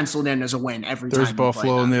be penciled in as a win every time. There's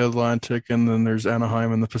Buffalo in the Atlantic, and then there's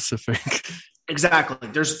Anaheim in the Pacific. Exactly.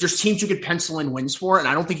 There's teams you could pencil in wins for, and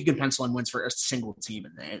I don't think you can pencil in wins for a single team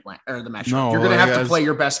in the Atlanta or the Metro. No, you're going to have to play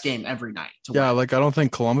your best game every night. Win. I don't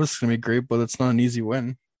think Columbus is going to be great, but it's not an easy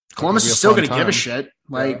win. Columbus is still going to give a shit.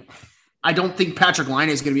 I don't think Patrick Laine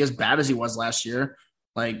is going to be as bad as he was last year.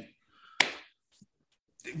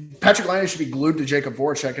 Patrick Laine should be glued to Jacob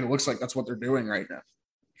Voracek, and it looks like that's what they're doing right now.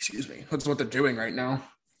 Excuse me. That's what they're doing right now.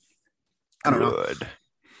 I don't know.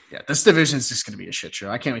 Yeah, this division is just going to be a shit show.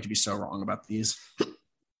 I can't wait to be so wrong about these.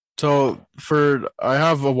 So I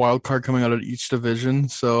have a wild card coming out of each division.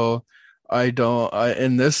 So I don't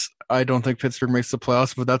think Pittsburgh makes the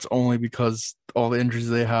playoffs, but that's only because all the injuries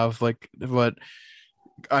they have. But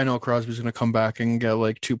I know Crosby's going to come back and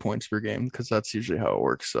get 2 points per game because that's usually how it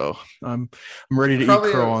works. So I'm ready to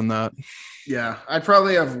eat crow on that. Yeah, I'd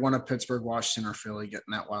probably have one of Pittsburgh, Washington, or Philly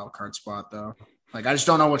getting that wild card spot though. I just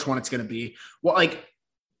don't know which one it's going to be. Well,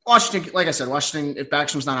 Washington, like I said, Washington, if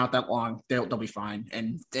Backstrom's not out that long, they'll be fine.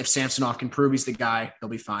 And if Samsonov can prove he's the guy, they'll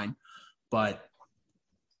be fine. But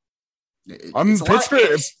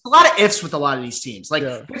Pittsburgh. A lot of ifs with a lot of these teams.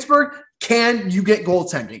 Pittsburgh, can you get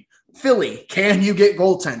goaltending? Philly, can you get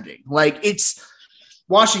goaltending?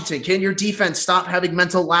 Washington, can your defense stop having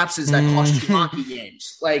mental lapses that cost you hockey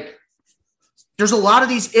games? Like, there's a lot of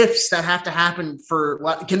these ifs that have to happen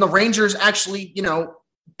can the Rangers actually,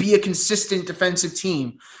 be a consistent defensive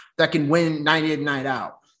team that can win night in, night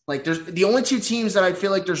out? Like, there's the only two teams that I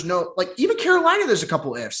feel like there's no, like, even Carolina, there's a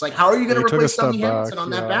couple ifs. Like, how are you going to replace Dougie Hamilton on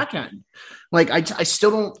that back end? Like, I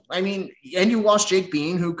still don't, and you lost Jake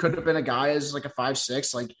Bean, who could have been a guy as like a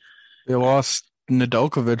 5'6". Like, they lost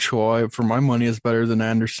Nedeljkovic, who for my money is better than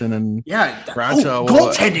Anderson and Raanta.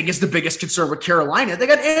 Goaltending is the biggest concern with Carolina. They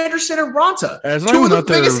got Anderson and Raanta, two of the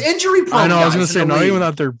biggest injury problems. I know. I was going to say, not even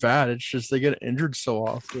that they're bad. It's just they get injured so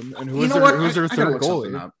often. And who's their third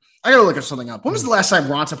goalie? I gotta look up something up. When was the last time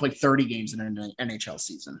Raanta played 30 games in an NHL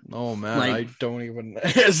season? Oh man, I don't even.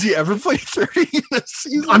 Has he ever played 30 in a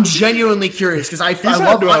season? I'm genuinely curious because I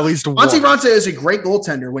love at least Antti Raanta is a great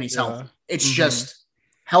goaltender when he's healthy. It's just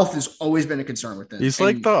health has always been a concern with him. He's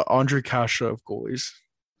like the Andre Kasha of goalies.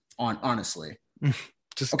 Honestly,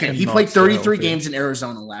 just okay. He played 33 games in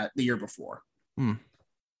Arizona the year before,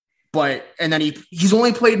 but and then he's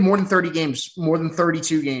only played more than 30 games, more than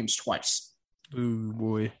 32 games twice. Ooh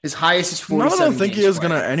boy, his highest is 47. I don't think he is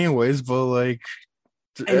gonna anyways, but like,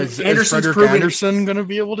 is Anderson gonna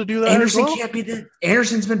be able to do that? Anderson can't be that.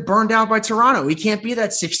 Anderson's been burned out by Toronto. He can't be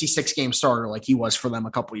that 66 game starter like he was for them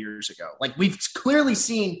a couple years ago. Like, we've clearly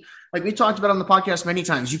seen, like we talked about on the podcast many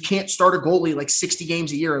times, you can't start a goalie like 60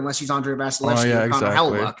 games a year unless he's Andre Vasilevsky. Oh yeah,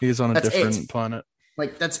 exactly. He's on a different planet.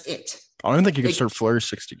 Like, that's it. I don't think you can start Fleury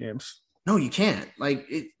 60 games. No, you can't. Like,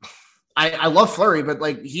 I love Fleury, but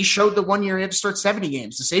like, he showed the 1 year he had to start 70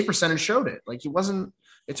 games. The save percentage showed it. Like,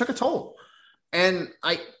 it took a toll. And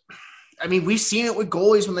I mean, we've seen it with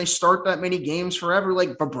goalies when they start that many games forever.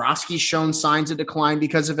 Like, Bobrovsky's shown signs of decline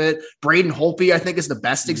because of it. Braden Holtby, I think, is the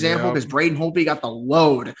best example because Braden Holtby got the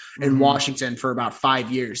load in Washington for about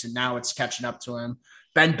 5 years, and now it's catching up to him.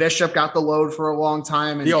 Ben Bishop got the load for a long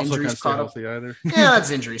time, and he also injuries can't stay healthy either. Yeah,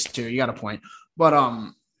 that's injuries too. You got a point, but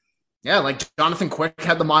yeah, like Jonathan Quick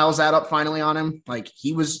had the miles add up finally on him. Like,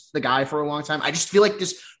 he was the guy for a long time. I just feel like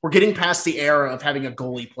we're getting past the era of having a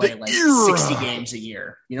goalie play like 60 games a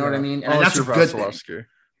year. You know what I mean? And that's a good thing.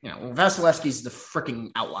 Yeah, well, Vasilevsky's the freaking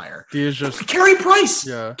outlier. He is just Carey Price.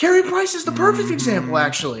 Yeah, Carey Price is the perfect example,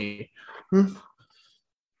 actually.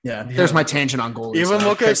 Yeah, there's my tangent on goalies. Even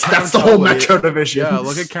look at that's the whole Metro Division. Yeah,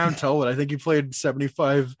 look at Cam Talbot. I think he played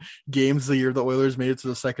 75 games the year the Oilers made it to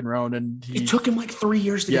the second round, and it took him like 3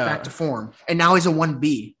 years to get back to form. And now he's a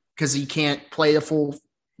 1B because he can't play a full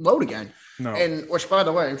load again. No. And which, by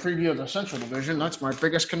the way, in preview of the Central Division, that's my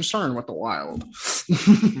biggest concern with the Wild.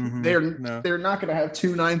 They're not going to have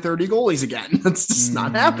 2 930 goalies again. That's just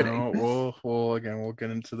not happening. No. Well, again, we'll get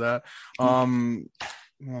into that. Oh man,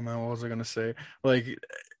 what was I going to say? Like,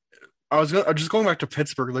 I'm just going back to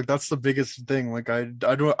Pittsburgh. Like, that's the biggest thing. Like, I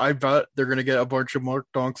bet they're gonna get a bunch of Mark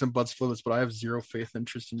Donks and Butts Phillips, but I have zero faith in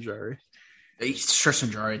Tristan Jarry.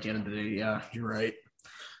 Tristan Jarry at the end of the day, yeah, you're right.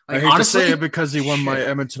 Like, I hate to say it because he won my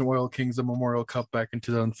Edmonton Oil Kings a Memorial Cup back in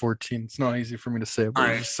 2014. It's not easy for me to say,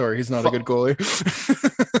 but sorry, he's not a good goalie.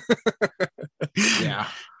 Yeah.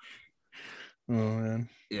 Oh man.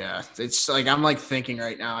 Yeah, it's like I'm like thinking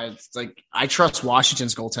right now. It's like I trust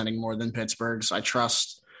Washington's goaltending more than Pittsburgh's. I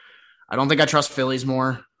don't think I trust Philly's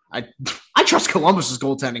more. I trust Columbus's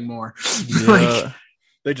goaltending more. Yeah,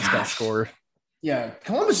 they just got scored. Yeah,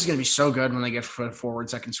 Columbus is going to be so good when they get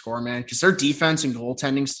forwards that can score, man. Because their defense and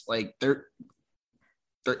goaltending's like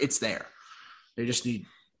it's there. They just need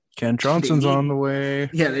Ken Johnson's on the way.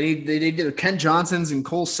 Yeah, they need Ken Johnson's and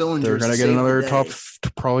Cole Sillinger. They're going to get another top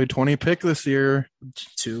probably 20 pick this year.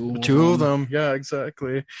 Two of them. Yeah,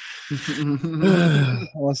 exactly.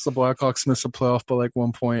 Unless the Blackhawks miss a playoff by like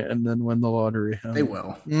 1 point and then win the lottery. They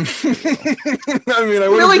will. I mean, I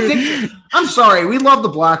really think. I'm sorry, we love the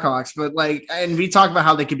Blackhawks, but like, and we talk about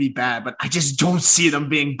how they could be bad, but I just don't see them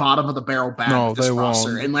being bottom of the barrel bad. No, with this they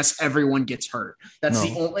roster won't. Unless everyone gets hurt. That's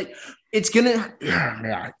the only.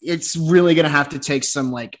 It's really gonna have to take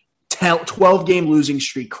some like 12 game losing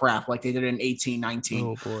streak crap like they did in 18-19.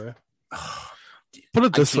 Oh boy. Put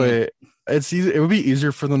it this way, it's easy. It would be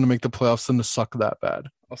easier for them to make the playoffs than to suck that bad.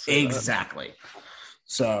 Exactly. That.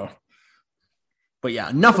 So, but yeah,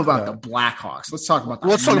 enough about the Blackhawks. Let's talk about. I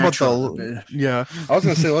was gonna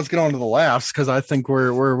say let's get on to the laughs because I think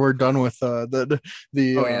we're done with the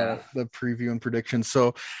preview and predictions.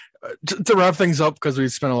 So to wrap things up, because we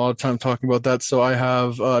spent a lot of time talking about that. So I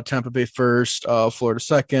have Tampa Bay first, Florida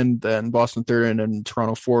second, then Boston third, and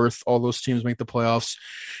Toronto fourth. All those teams make the playoffs.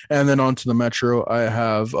 And then on to the Metro, I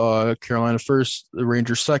have Carolina first, the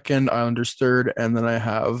Rangers second, Islanders third, and then I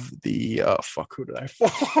have the who did I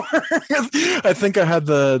fall? I think I had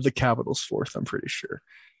the Capitals fourth. I'm pretty sure.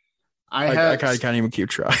 I can't even keep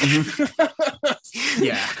track.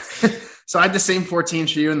 Yeah. So I had the same 4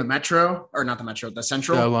 teams for you in the Metro, or not the Metro, the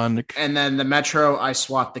Central. The Atlantic. And then the Metro, I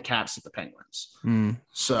swapped the Caps with the Penguins.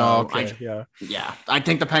 So I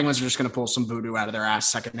think the Penguins are just going to pull some voodoo out of their ass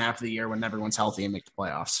second half of the year when everyone's healthy and make the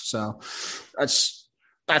playoffs. So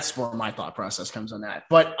that's where my thought process comes on that.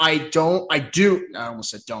 But I don't have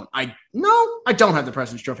the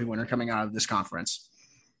President's Trophy winner coming out of this conference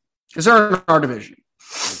because they're in our division.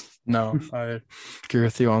 No, I agree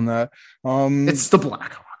with you on that. It's the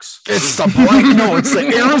Blackhawks. It's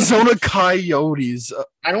the Arizona Coyotes.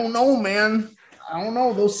 I don't know, man. I don't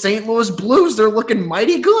know. Those St. Louis Blues, they're looking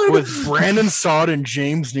mighty good. With Brandon Saad and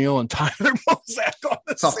James Neal and Tyler Bozak on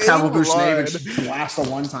the same Pavel line. Buchnevich blast a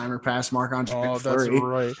one-timer past Marc-Andre Fleury. That's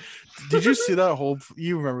right. Did you see that whole –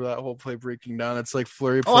 you remember that whole play breaking down? It's like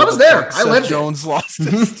Fleury. I was there. I lived Jones lost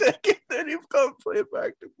his stick, and then you've got to play it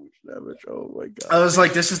back to Buchnevich. Oh, my God. I was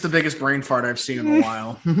like, this is the biggest brain fart I've seen in a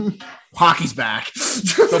while. Hockey's back.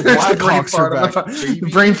 The Blackhawks are back. The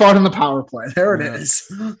brain fart on the power play. There it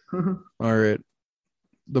is. All right.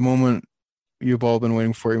 The moment you've all been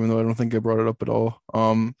waiting for, even though I don't think I brought it up at all.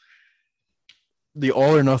 The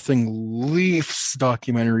All or Nothing Leafs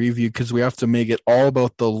documentary review, because we have to make it all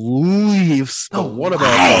about the Leafs. But what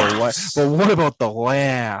about the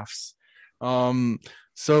laughs?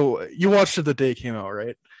 So you watched it the day it came out,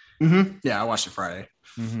 right? Mm-hmm. Yeah, I watched it Friday.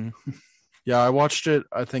 Mm-hmm. Yeah, I watched it.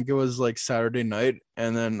 I think it was like Saturday night,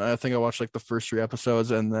 and then I think I watched like the first 3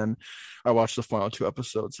 episodes, and then I watched the final 2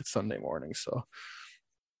 episodes like Sunday morning. So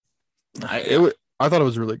I thought it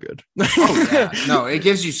was really good. Oh, yeah. No, it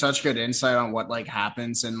gives you such good insight on what like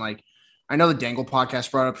happens. And like, I know the Dangle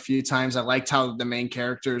podcast brought up a few times. I liked how the main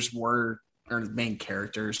characters like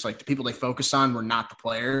the people they focused on were not the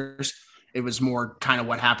players. It was more kind of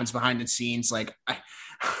what happens behind the scenes. Like I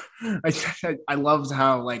loved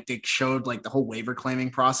how like they showed like the whole waiver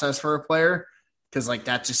claiming process for a player. Cause like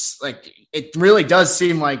that just like, it really does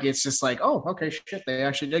seem like it's just like, oh, okay, shit. They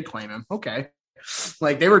actually did claim him. Okay.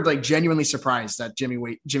 Like they were like genuinely surprised that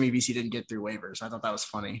Jimmy Vesey didn't get through waivers. I thought that was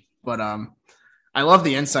funny, but I love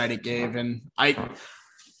the insight it gave, and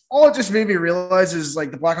all it just made me realize is like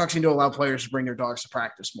the Blackhawks need to allow players to bring their dogs to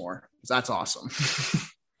practice more. That's awesome.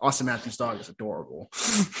 Austin Matthews' dog is adorable.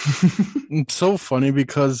 It's so funny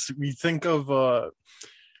because we think of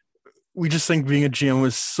we just think being a GM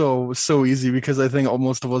was so easy because I think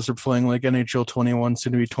most of us are playing like NHL 21,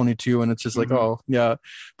 soon to be 22, and it's just like, oh yeah,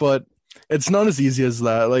 but it's not as easy as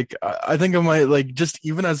that. Like I think I might like just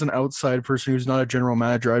even as an outside person who's not a general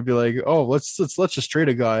manager, I'd be like, oh, let's just trade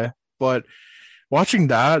a guy. But watching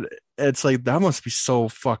that, it's like that must be so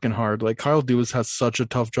fucking hard. Like Kyle Dubas has such a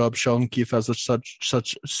tough job. Sheldon Keefe has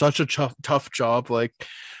such a tough job. Like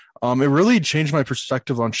it really changed my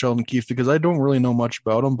perspective on Sheldon Keefe because I don't really know much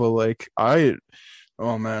about him, but like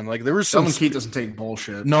oh man, like there was some. Sheldon Keefe doesn't take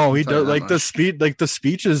bullshit. No, he does. Like the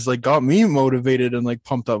speeches, like got me motivated and like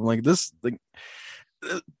pumped up. Like this, like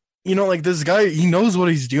like this guy, he knows what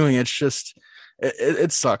he's doing. It's just,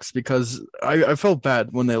 it sucks because I felt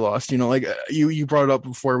bad when they lost. Like you brought it up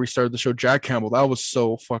before we started the show. Jack Campbell, that was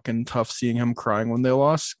so fucking tough seeing him crying when they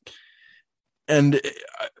lost. And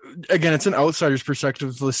again, it's an outsider's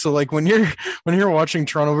perspective. So like when you're watching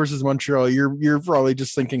Toronto versus Montreal, you're probably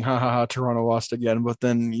just thinking, ha, Toronto lost again. But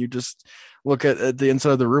then you just look at the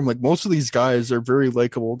inside of the room. Like most of these guys are very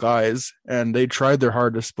likable guys and they tried their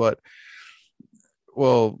hardest, but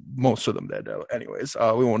well, most of them did. Anyways,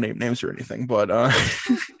 we won't name names or anything, but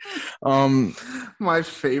my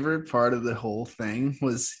favorite part of the whole thing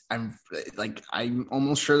was I'm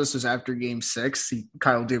almost sure this was after Game 6.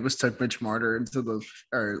 Kyle Dubas took Mitch Marner into on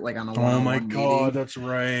a oh my god, meeting. That's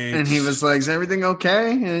right. And he was like, "Is everything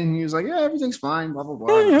okay?" And he was like, "Yeah, everything's fine." Blah blah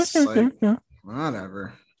blah. Yeah.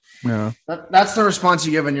 Whatever. Yeah, that's the response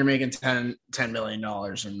you give when you're making $10 million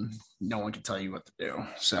and no one can tell you what to do.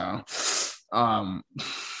 So. I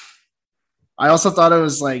also thought it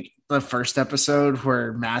was like the first episode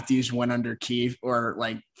where Matthews went under Keefe or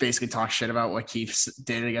like basically talked shit about what Keefe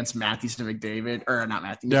did against Matthews and McDavid or not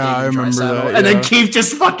Matthews. Yeah, I remember that. Yeah. And then Keefe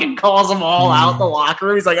just fucking calls them all out in the locker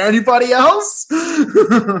room. He's like, anybody else?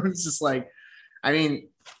 It's just like, I mean,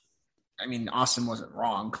 I mean, Austin wasn't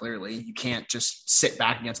wrong. Clearly, you can't just sit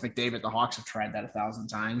back against McDavid. The Hawks have tried that 1,000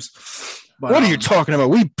 times. But, what are you talking about?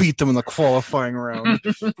 We beat them in the qualifying round.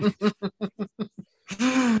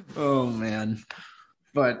 Oh man,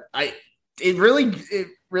 but it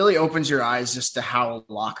really opens your eyes just to how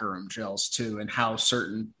locker room gels too, and how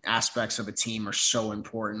certain aspects of a team are so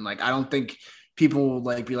important. Like, I don't think people will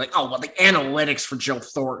like be like, oh, well, the analytics for Joe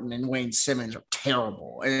Thornton and Wayne Simmons are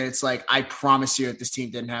terrible. And it's like, I promise you, if this team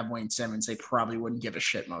didn't have Wayne Simmons, they probably wouldn't give a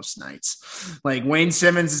shit most nights. Like, Wayne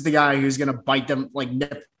Simmons is the guy who's going to bite them, like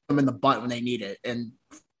nip them in the butt when they need it, and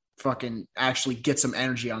fucking actually get some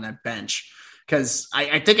energy on that bench. Because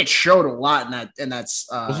I think it showed a lot in that. And that's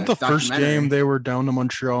wasn't the first game they were down to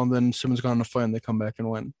Montreal, and then Simmons got in a fight, and they come back and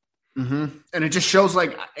win. Mm-hmm. And it just shows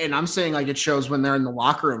like, and I'm saying like it shows when they're in the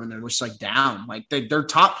locker room and they're just like down, like their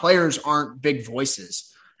top players aren't big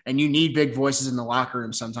voices, and you need big voices in the locker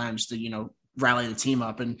room sometimes to rally the team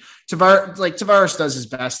up. And Tavares does his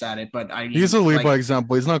best at it, but he's a lead by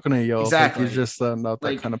example. He's not going to yell. Exactly. Like, he's just not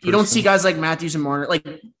that kind of person. You don't see guys like Matthews and Marner. Like,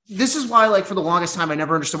 this is why, like, for the longest time, I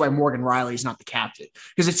never understood why Morgan Riley is not the captain,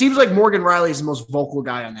 because it seems like Morgan Riley is the most vocal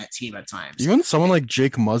guy on that team at times. Even someone like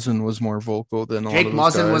Jake Muzzin was more vocal than Jake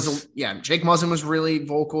Muzzin Jake Muzzin was really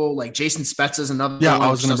vocal. Like, Jason Spezza is another. Yeah,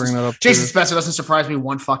 I was going to bring that up. Jason Spezza doesn't surprise me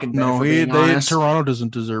one fucking bit. No, Toronto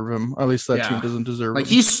doesn't deserve him. At least that team doesn't deserve him.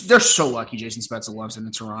 They're so lucky. Jason Spezza loves him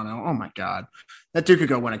in Toronto. Oh my god, that dude could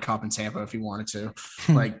go win a cup in Tampa if he wanted to,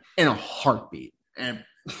 like in a heartbeat. And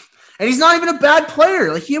he's not even a bad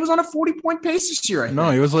player. Like, he was on a 40-point pace this year. I think. No,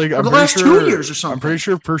 he was like the last 2 years or something. I'm pretty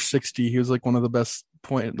sure per 60, he was like one of the best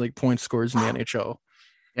point scorers in the NHL.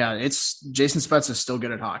 Yeah, it's Jason Spezza is still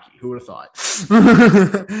good at hockey. Who would have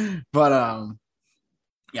thought? But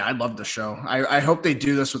yeah, I love the show. I hope they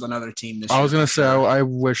do this with another team this year. I was gonna say I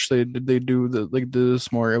wish they do this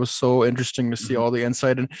more. It was so interesting to see all the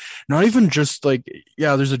insight, and not even just like,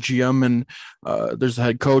 yeah, there's a GM and there's the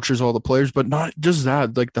head coach, there's all the players, but not just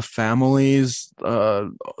that, like the families,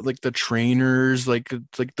 like the trainers, like the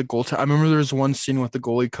goaltender. I remember there was one scene with the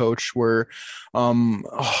goalie coach where I'm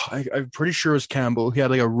pretty sure it was Campbell. He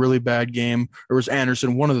had like a really bad game, or it was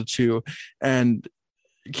Anderson, one of the two, and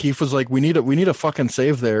Keefe was like, we need a fucking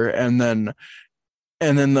save there. And then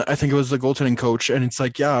I think it was the goaltending coach, and it's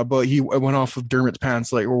like, yeah, but he went off of Dermot's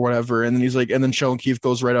pants, like, or whatever. And then he's like, and then Sheldon Keefe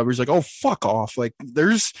goes right up. He's like, oh, fuck off. Like,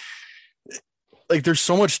 there's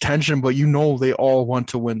so much tension, but they all want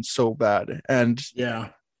to win so bad. And yeah,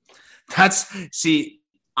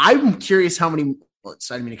 I'm curious how many, I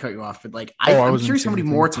didn't mean to cut you off, but like, I'm curious how many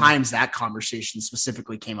more times that conversation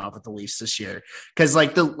specifically came up with the Leafs this year. Because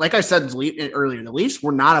like I said earlier, the Leafs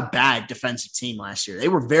were not a bad defensive team last year. They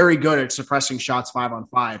were very good at suppressing shots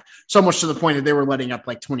 5-on-5, so much to the point that they were letting up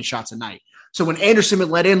like 20 shots a night. So when Anderson would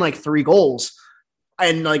let in like 3 goals,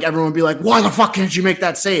 and like everyone would be like, why the fuck can't you make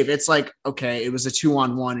that save? It's like, okay, it was a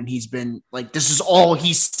 2-on-1, and he's been like, this is all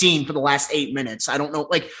he's seen for the last 8 minutes. I don't know,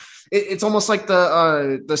 like. It's almost like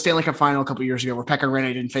the Stanley Cup final a couple years ago where Pekka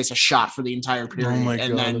Rinne didn't face a shot for the entire period.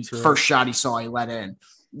 And then first shot he saw, he let in.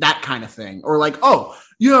 That kind of thing. Or like, oh,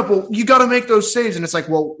 yeah, well, you got to make those saves. And it's like,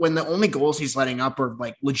 well, when the only goals he's letting up are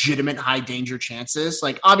like legitimate high danger chances.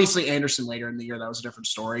 Like, obviously Anderson later in the year, that was a different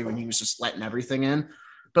story when he was just letting everything in.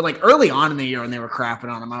 But like early on in the year when they were crapping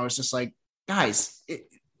on him, I was just like, guys,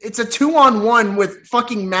 it's a 2-on-1 with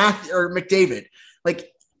fucking McDavid. Like,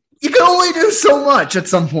 you can only do so much at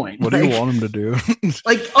some point. What do you want him to do?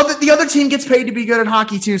 Like, the other team gets paid to be good at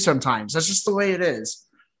hockey too sometimes. That's just the way it is.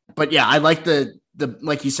 But yeah, I like the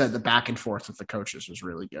like you said, the back and forth with the coaches was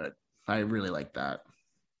really good. I really like that.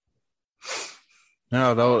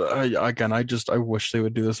 No, I wish they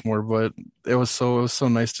would do this more, but it was so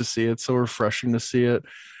nice to see it. So refreshing to see it.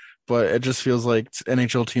 But it just feels like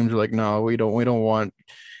NHL teams are like, no, we don't want.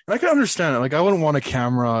 And I can understand it. Like, I wouldn't want a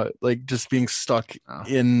camera like just being stuck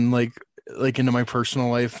in like into my personal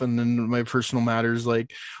life and then my personal matters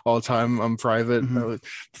like all the time. I'm private,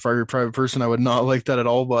 very private person. I would not like that at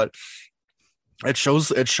all. But it shows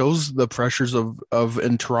the pressures of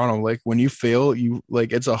in Toronto. Like, when you fail, you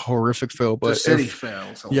like, it's a horrific fail. But the city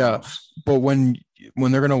fails. Almost. Yeah, but when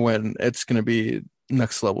they're gonna win, it's gonna be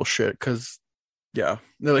next level shit. Because yeah,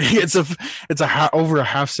 it's over a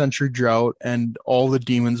half century drought, and all the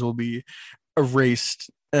demons will be erased,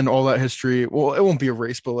 and all that history. Well, it won't be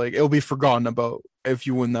erased, but like, it'll be forgotten about if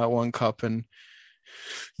you win that one cup. And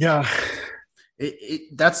yeah,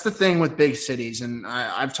 that's the thing with big cities, and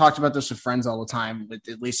I've talked about this with friends all the time. With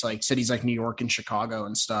at least like cities like New York and Chicago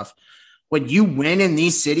and stuff. When you win in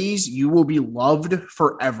these cities, you will be loved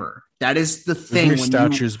forever. That is the thing. Your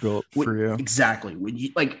statues built for you. Exactly. When you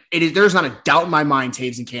like it is, there's not a doubt in my mind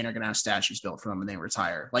Taves and Kane are going to have statues built for them when they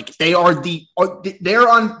retire. Like they're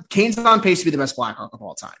on Kane's on pace to be the best Blackhawk of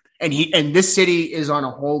all time. And this city is on a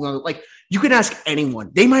whole other, like you can ask anyone.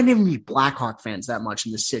 They might even be Blackhawk fans that much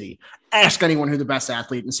in this city. Ask anyone who the best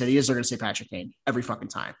athlete in the city is, they're going to say Patrick Kane every fucking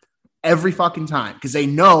time. Every fucking time. Because they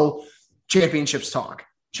know championships talk.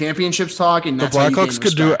 Championships talk, and that's the Blackhawks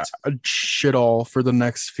could do a shit all for the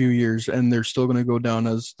next few years, and they're still going to go down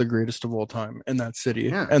as the greatest of all time in that city.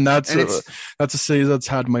 Yeah. And that's a city that's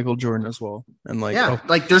had Michael Jordan as well. And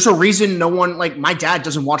like there's a reason no one like my dad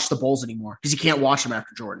doesn't watch the Bulls anymore because he can't watch them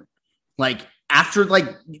after Jordan. Like after like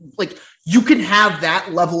you can have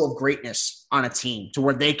that level of greatness on a team to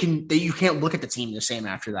where you can't look at the team the same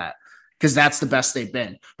after that. Because that's the best they've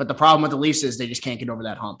been. But the problem with the Leafs is they just can't get over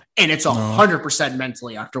that hump. And it's 100%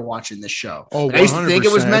 mentally after watching this show. Oh, I used to think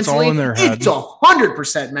it was mentally. It's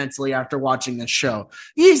 100% mentally after watching this show.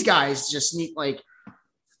 These guys just need, like,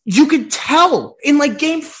 you could tell in, like,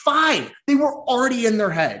 game 5, they were already in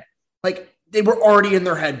their head. Like, they were already in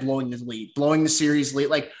their head blowing the lead, blowing the series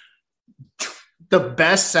lead. Like, the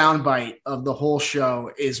best soundbite of the whole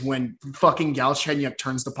show is when fucking Galchenyuk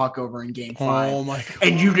turns the puck over in game 5. Oh my God.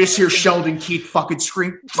 And you just hear Sheldon Keefe fucking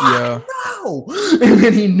scream, "Fuck no!" And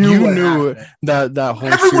then he knew that whole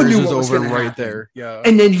Everyone series knew was over right happen. there. Yeah.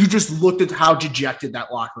 And then you just looked at how dejected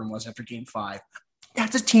that locker room was after game 5.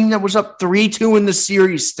 That's a team that was up 3-2 in the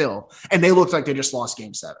series still. And they looked like they just lost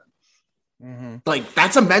game 7. Mm-hmm. Like,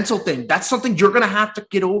 that's a mental thing. That's something you're going to have to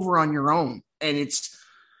get over on your own. And it's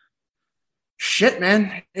shit,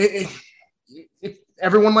 man.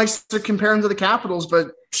 Everyone likes to compare them to the Capitals,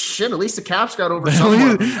 but shit, at least the Caps got over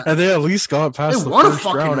somewhere. And they at least got past the first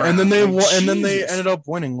round. And then they ended up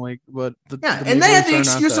winning. Like, but and they had the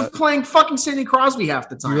excuse of playing fucking Sidney Crosby half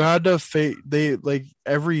the time. You had to face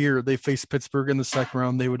every year they faced Pittsburgh in the second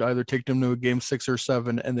round. They would either take them to a game 6 or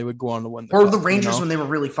 7, and they would go on to win. Or the Rangers when they were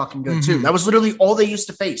really fucking good too. That was literally all they used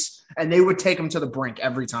to face, and they would take them to the brink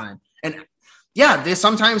every time. And yeah,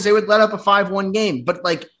 sometimes they would let up a 5-1 game, but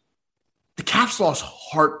like the Caps lost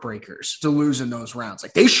heartbreakers to lose in those rounds.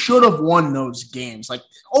 Like they should have won those games. Like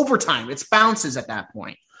overtime, it's bounces at that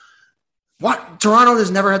point. What Toronto has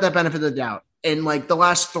never had that benefit of the doubt. In like the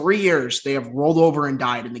last 3 years, they have rolled over and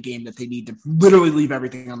died in the game that they need to literally leave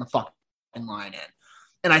everything on the fucking line in.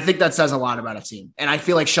 And I think that says a lot about a team. And I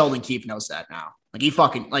feel like Sheldon Keefe knows that now. Like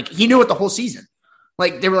he knew it the whole season.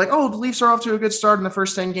 Like they were like, oh, the Leafs are off to a good start in the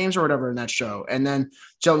first 10 games or whatever in that show. And then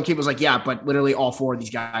Sheldon Keefe was like, yeah, but literally all 4 of these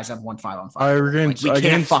guys have won 5-on-5. We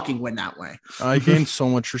can't fucking win that way. I gained so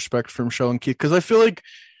much respect from Sheldon Keefe because I feel like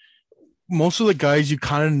most of the guys you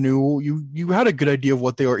kind of knew, you had a good idea of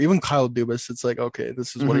what they were. Even Kyle Dubas, it's like, okay,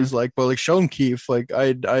 this is what he's like. But like Sheldon Keefe, like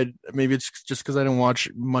I maybe it's just because I didn't watch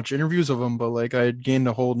much interviews of him, but like I gained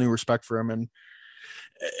a whole new respect for him. And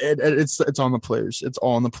it's on the players. It's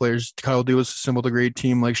all on the players. Kyle Dubas assembled a great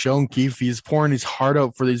team. Like Sheldon Keefe, he's pouring his heart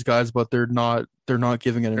out for these guys, but they're not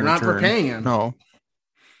giving it in return. They're not repaying him. No.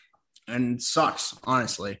 And it sucks,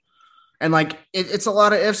 honestly. And like it's a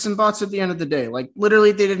lot of ifs and buts at the end of the day. Like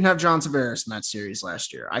literally, they didn't have John Tavares in that series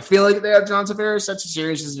last year. I feel like if they have John Tavares, that's a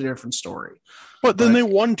series is a different story. But then they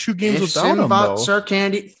won 2 games without him. Buts are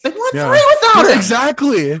candy. They won 3 without him.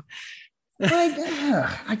 Exactly. Like,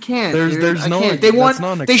 I can't. There's no. Can't. They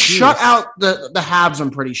won. They shut out the Habs.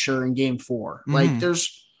 I'm pretty sure in Game 4. Like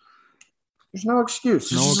there's no excuse.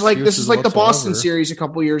 This is like the Boston series a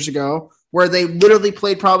couple years ago, where they literally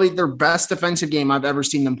played probably their best defensive game I've ever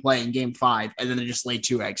seen them play in Game 5, and then they just laid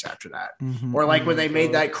 2 eggs after that. Or like when they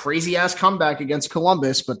made that crazy ass comeback against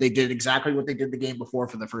Columbus, but they did exactly what they did the game before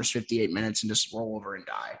for the first 58 minutes and just roll over and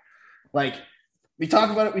die. Like we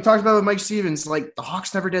talked about it. We talked about it with Mike Stevens. Like the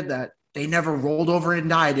Hawks never did that. They never rolled over and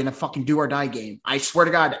died in a fucking do or die game. I swear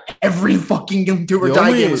to God, every fucking do or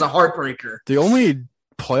die game was a heartbreaker. The only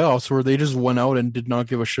playoffs where they just went out and did not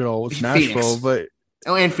give a shit all was Nashville, but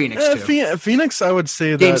and Phoenix too. Phoenix, I would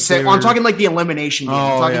say game that 6. I'm talking like the elimination game.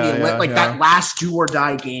 I'm talking that last do or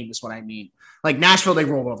die game is what I mean. Like Nashville, they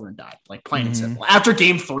rolled over and died, like plain and simple. After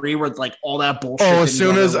Game 3, where like all that bullshit. Oh,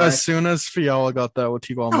 as soon as Fiala got that with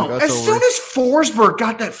T-ball, soon as Forsberg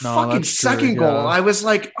got that fucking second goal, I was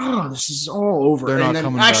like, oh, this is all over. And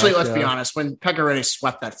then actually, let's be honest, when Pekka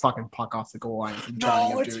swept that fucking puck off the goal line from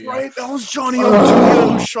Johnny Oduya, right. That was Johnny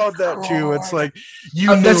Oduya who shot that too. It's like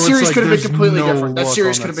that series could have been completely different. That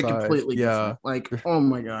series could have been completely different. Like, oh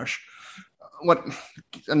my gosh. what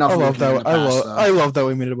enough. I love that. In the past, I love that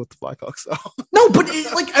we made it about the Blackhawks though. No, but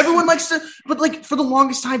like everyone likes to, but like for the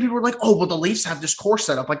longest time, people were like, oh, well, the Leafs have this core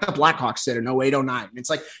set up like the Blackhawks did in 08-09. It's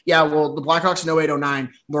like, yeah, well, the Blackhawks in 08-09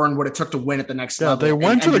 learned what it took to win at the next level. They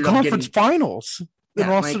went to the conference finals. They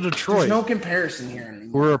lost to Detroit. There's no comparison here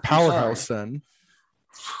anymore. We're a powerhouse then.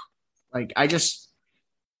 Like,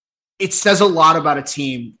 it says a lot about a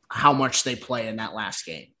team how much they play in that last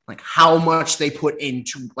game. Like how much they put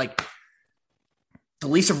into, like, the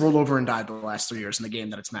Leafs have rolled over and died the last 3 years in the game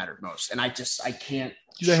that it's mattered most. And I can't.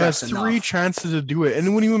 They had 3 chances to do it. And it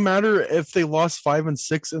wouldn't even matter if they lost 5 and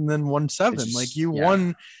 6 and then won 7.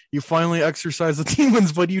 Won, you finally exercised the team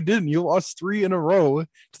wins, but you didn't. You lost 3 in a row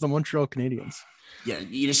to the Montreal Canadiens. Yeah,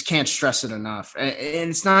 you just can't stress it enough. And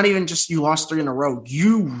it's not even just you lost 3 in a row.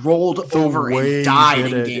 You rolled over and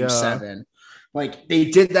died in Game 7. Like, they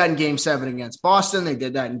did that in Game 7 against Boston. They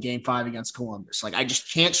did that in Game 5 against Columbus. Like, I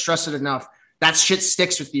just can't stress it enough. That shit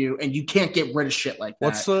sticks with you, and you can't get rid of shit like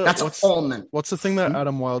that. That's all meant. What's the thing that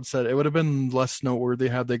Adam Wilde said? It would have been less noteworthy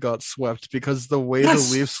had they got swept because the way the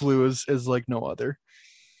Leafs lose is like no other.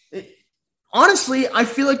 Honestly, I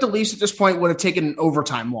feel like the Leafs at this point would have taken an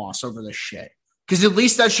overtime loss over this shit. Because at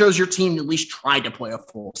least that shows your team at least tried to play a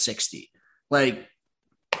full 60. Like,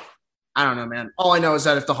 I don't know, man. All I know is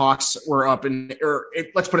that if the Hawks were up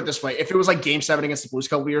let's put it this way. If it was like Game 7 against the Blues a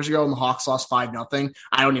couple years ago and the Hawks lost 5-0,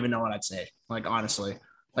 I don't even know what I'd say. Like, honestly.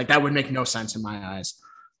 Like, that would make no sense in my eyes.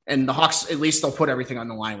 And the Hawks, at least they'll put everything on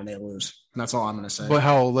the line when they lose. And that's all I'm going to say. But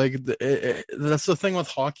how, like, that's the thing with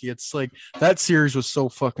hockey. It's like that series was so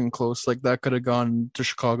fucking close. Like, that could have gone to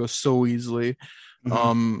Chicago so easily.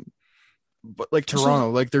 Mm-hmm. But like Toronto,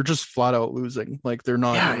 like they're just flat out losing. Like they're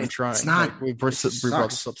not even trying. It's not. Like, we brought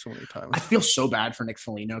this up so many times. I feel so bad for Nick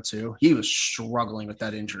Foligno too. He was struggling with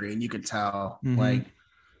that injury, and you could tell. Mm-hmm. Like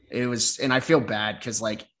it was, and I feel bad because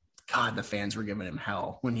like God, the fans were giving him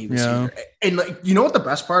hell when he was here. And like, you know what the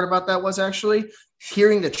best part about that was actually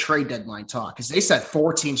hearing the trade deadline talk because they said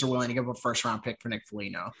 4 teams are willing to give up a first round pick for Nick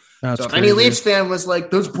Foligno. So if any Leafs fan was like,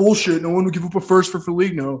 "That's bullshit. No one would give up a first for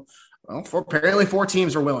Foligno." Well, apparently 4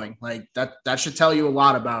 teams are willing. Like that should tell you a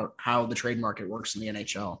lot about how the trade market works in the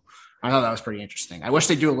NHL. I thought that was pretty interesting. I wish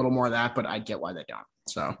they do a little more of that, but I get why they don't.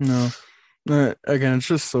 So no, again, it's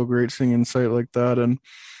just so great seeing insight like that. And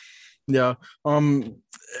yeah,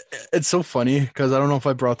 it's so funny because I don't know if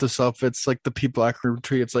I brought this up. It's like the Pete Blackburn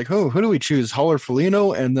tweet. It's like, oh, who do we choose, Hall or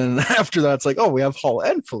Foligno? And then after that, it's like, oh, we have Hall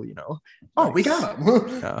and Foligno. Oh, we got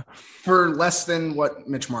him for less than what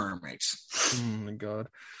Mitch Marner makes. Oh my God.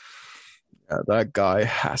 That guy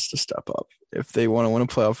has to step up. If they want to win a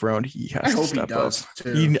playoff round, he has to step up.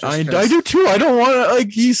 Too, I do too. I don't want to, like,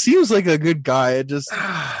 he seems like a good guy. It just,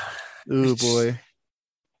 oh boy.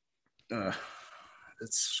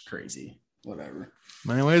 It's crazy. Whatever.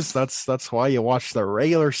 Anyways, that's why you watch the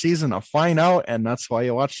regular season to find out, and that's why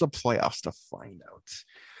you watch the playoffs to find out.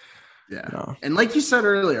 Yeah. No. And like you said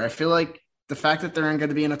earlier, I feel like the fact that they're going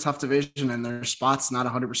to be in a tough division and their spot's not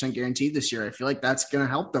 100% guaranteed this year, I feel like that's going to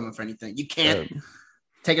help them, if anything. You can't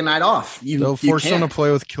take a night off. They'll force them to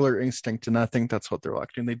play with killer instinct, and I think that's what they're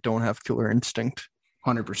lacking. They don't have killer instinct.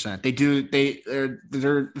 100%. They do.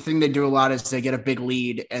 The thing they do a lot is they get a big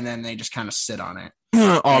lead, and then they just kind of sit on it.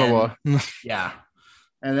 Ottawa. Yeah.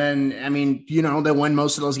 And then, I mean, you know, they win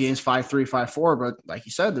most of those games 5-3, 5-4, but like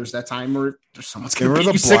you said, there's that time where someone's going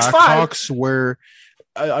to beat you 6-5. Blackhawks where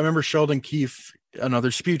I remember Sheldon Keefe,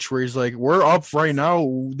 another speech where he's like, we're up right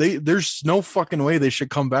now. There's no fucking way they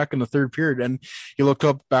should come back in the third period. And you look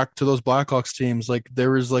up back to those Blackhawks teams, like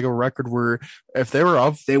there was like a record where if they were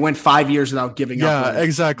up, they went 5 years without giving up. Yeah,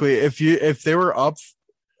 exactly. If they were up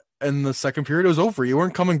in the second period, it was over. You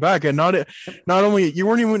weren't coming back, and not only you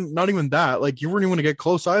weren't even not even that, like you weren't even going to get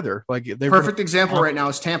close either. Like perfect example right now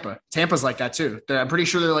is Tampa. Tampa's like that too. I'm pretty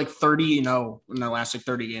sure they're like 30-0 in their last like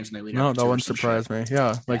 30 games, and they lead. No, that wouldn't surprise me.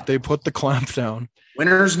 Yeah, like they put the clamp down.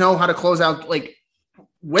 Winners know how to close out. Like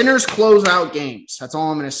winners close out games. That's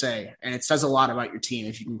all I'm going to say, and it says a lot about your team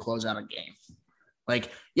if you can close out a game.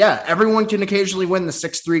 Like, yeah, everyone can occasionally win the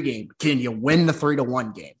 6-3 game. Can you win the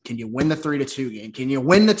 3-1 game? Can you win the 3-2 game? Can you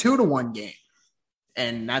win the 2-1 game?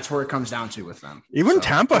 And that's where it comes down to with them. Even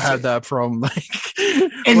Tampa had that problem. Like,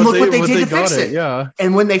 and look what they did to fix it. Yeah.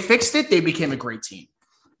 And when they fixed it, they became a great team.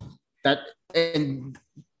 And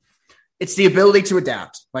it's the ability to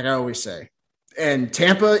adapt, like I always say. And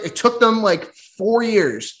Tampa, it took them like 4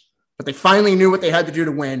 years. But they finally knew what they had to do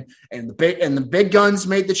to win, and the big guns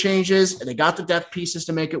made the changes, and they got the depth pieces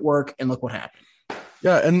to make it work. And look what happened.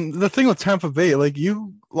 Yeah, and the thing with Tampa Bay, like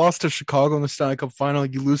you lost to Chicago in the Stanley Cup final,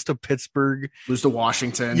 you lose to Pittsburgh, Lose to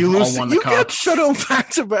Washington. you lose, all won you the cup. get shut out back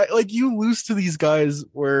to back. Like you lose to these guys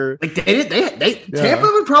where Like Tampa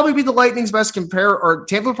would probably be the Lightning's best or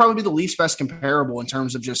Tampa would probably be the Leafs' best comparable in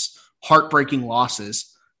terms of just heartbreaking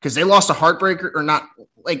losses because they lost a heartbreaker or not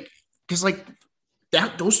like because like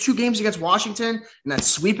that those 2 games against Washington and that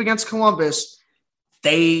sweep against Columbus.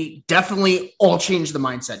 They definitely all changed the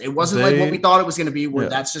mindset. It wasn't like what we thought it was going to be where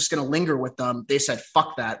that's just going to linger with them. They said,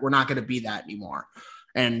 fuck that. We're not going to be that anymore.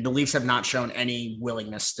 And the Leafs have not shown any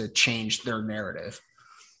willingness to change their narrative.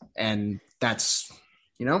 And that's,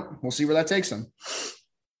 we'll see where that takes them.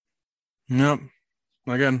 Yep.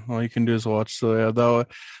 Again, all you can do is watch. So yeah,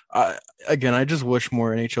 I just wish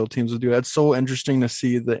more NHL teams would do that. It's so interesting to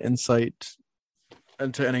see the insight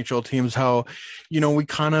into NHL teams, how, we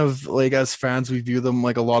kind of like as fans, we view them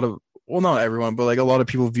like a lot of, well, not everyone, but like a lot of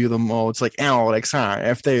people view them, it's like analytics,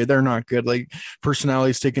 if they're not good, like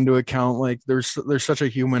personalities take into account, like there's such a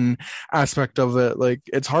human aspect of it. Like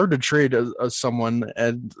it's hard to trade as someone,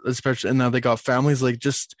 and especially, and now they got families, like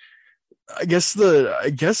just, I guess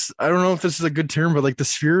I don't know if this is a good term, but like the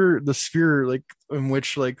sphere, like in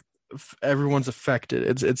which like everyone's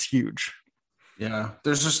affected, it's huge. Yeah,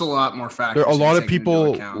 there's just a lot more factors. There are a lot of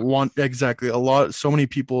people so many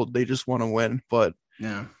people, they just want to win. But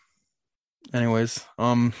yeah. Anyways,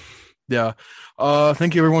 yeah.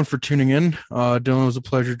 Thank you everyone for tuning in. Dylan, it was a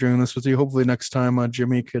pleasure doing this with you. Hopefully next time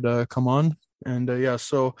Jimmy could come on. And yeah,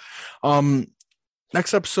 so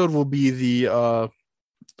next episode will be the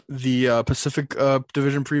Pacific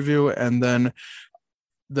Division preview, and then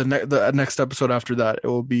the next episode after that it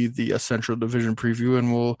will be the Central Division preview,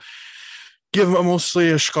 and we'll give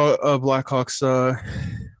mostly a Blackhawks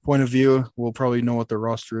point of view. We'll probably know what their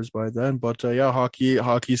roster is by then. But yeah,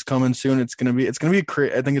 hockey's coming soon. It's gonna be a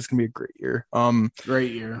great. I think it's gonna be a great year.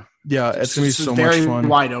 Great year. Yeah, it's gonna be so much fun.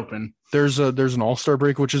 Wide open. There's an All-Star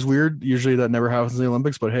break, which is weird. Usually that never happens in the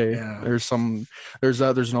Olympics. But hey, there's an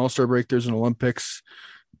All-Star break. There's an Olympics,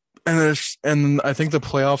 and I think the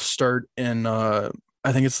playoffs start in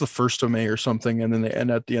I think it's the 1st of May or something, and then they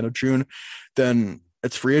end at the end of June. Then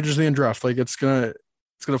it's free agency and draft. Like it's gonna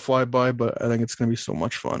fly by, but I think it's gonna be so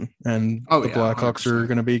much fun. And the Blackhawks 100%. Are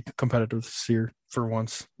gonna be competitive this year for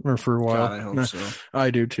once or for a while. God, I hope so. I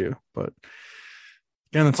do too. But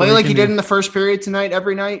again, play like you did in the first period tonight.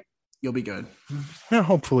 Every night, you'll be good. Yeah,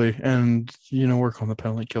 hopefully, and work on the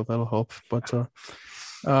penalty kill. That'll help. But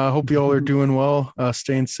hope you all are doing well,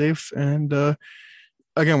 staying safe, and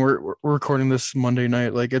again, we're recording this Monday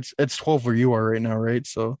night. Like it's 12 where you are right now, right?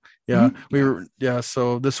 So yeah,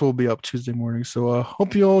 so this will be up Tuesday morning. So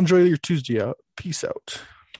hope you all enjoy your Tuesday out. Peace out.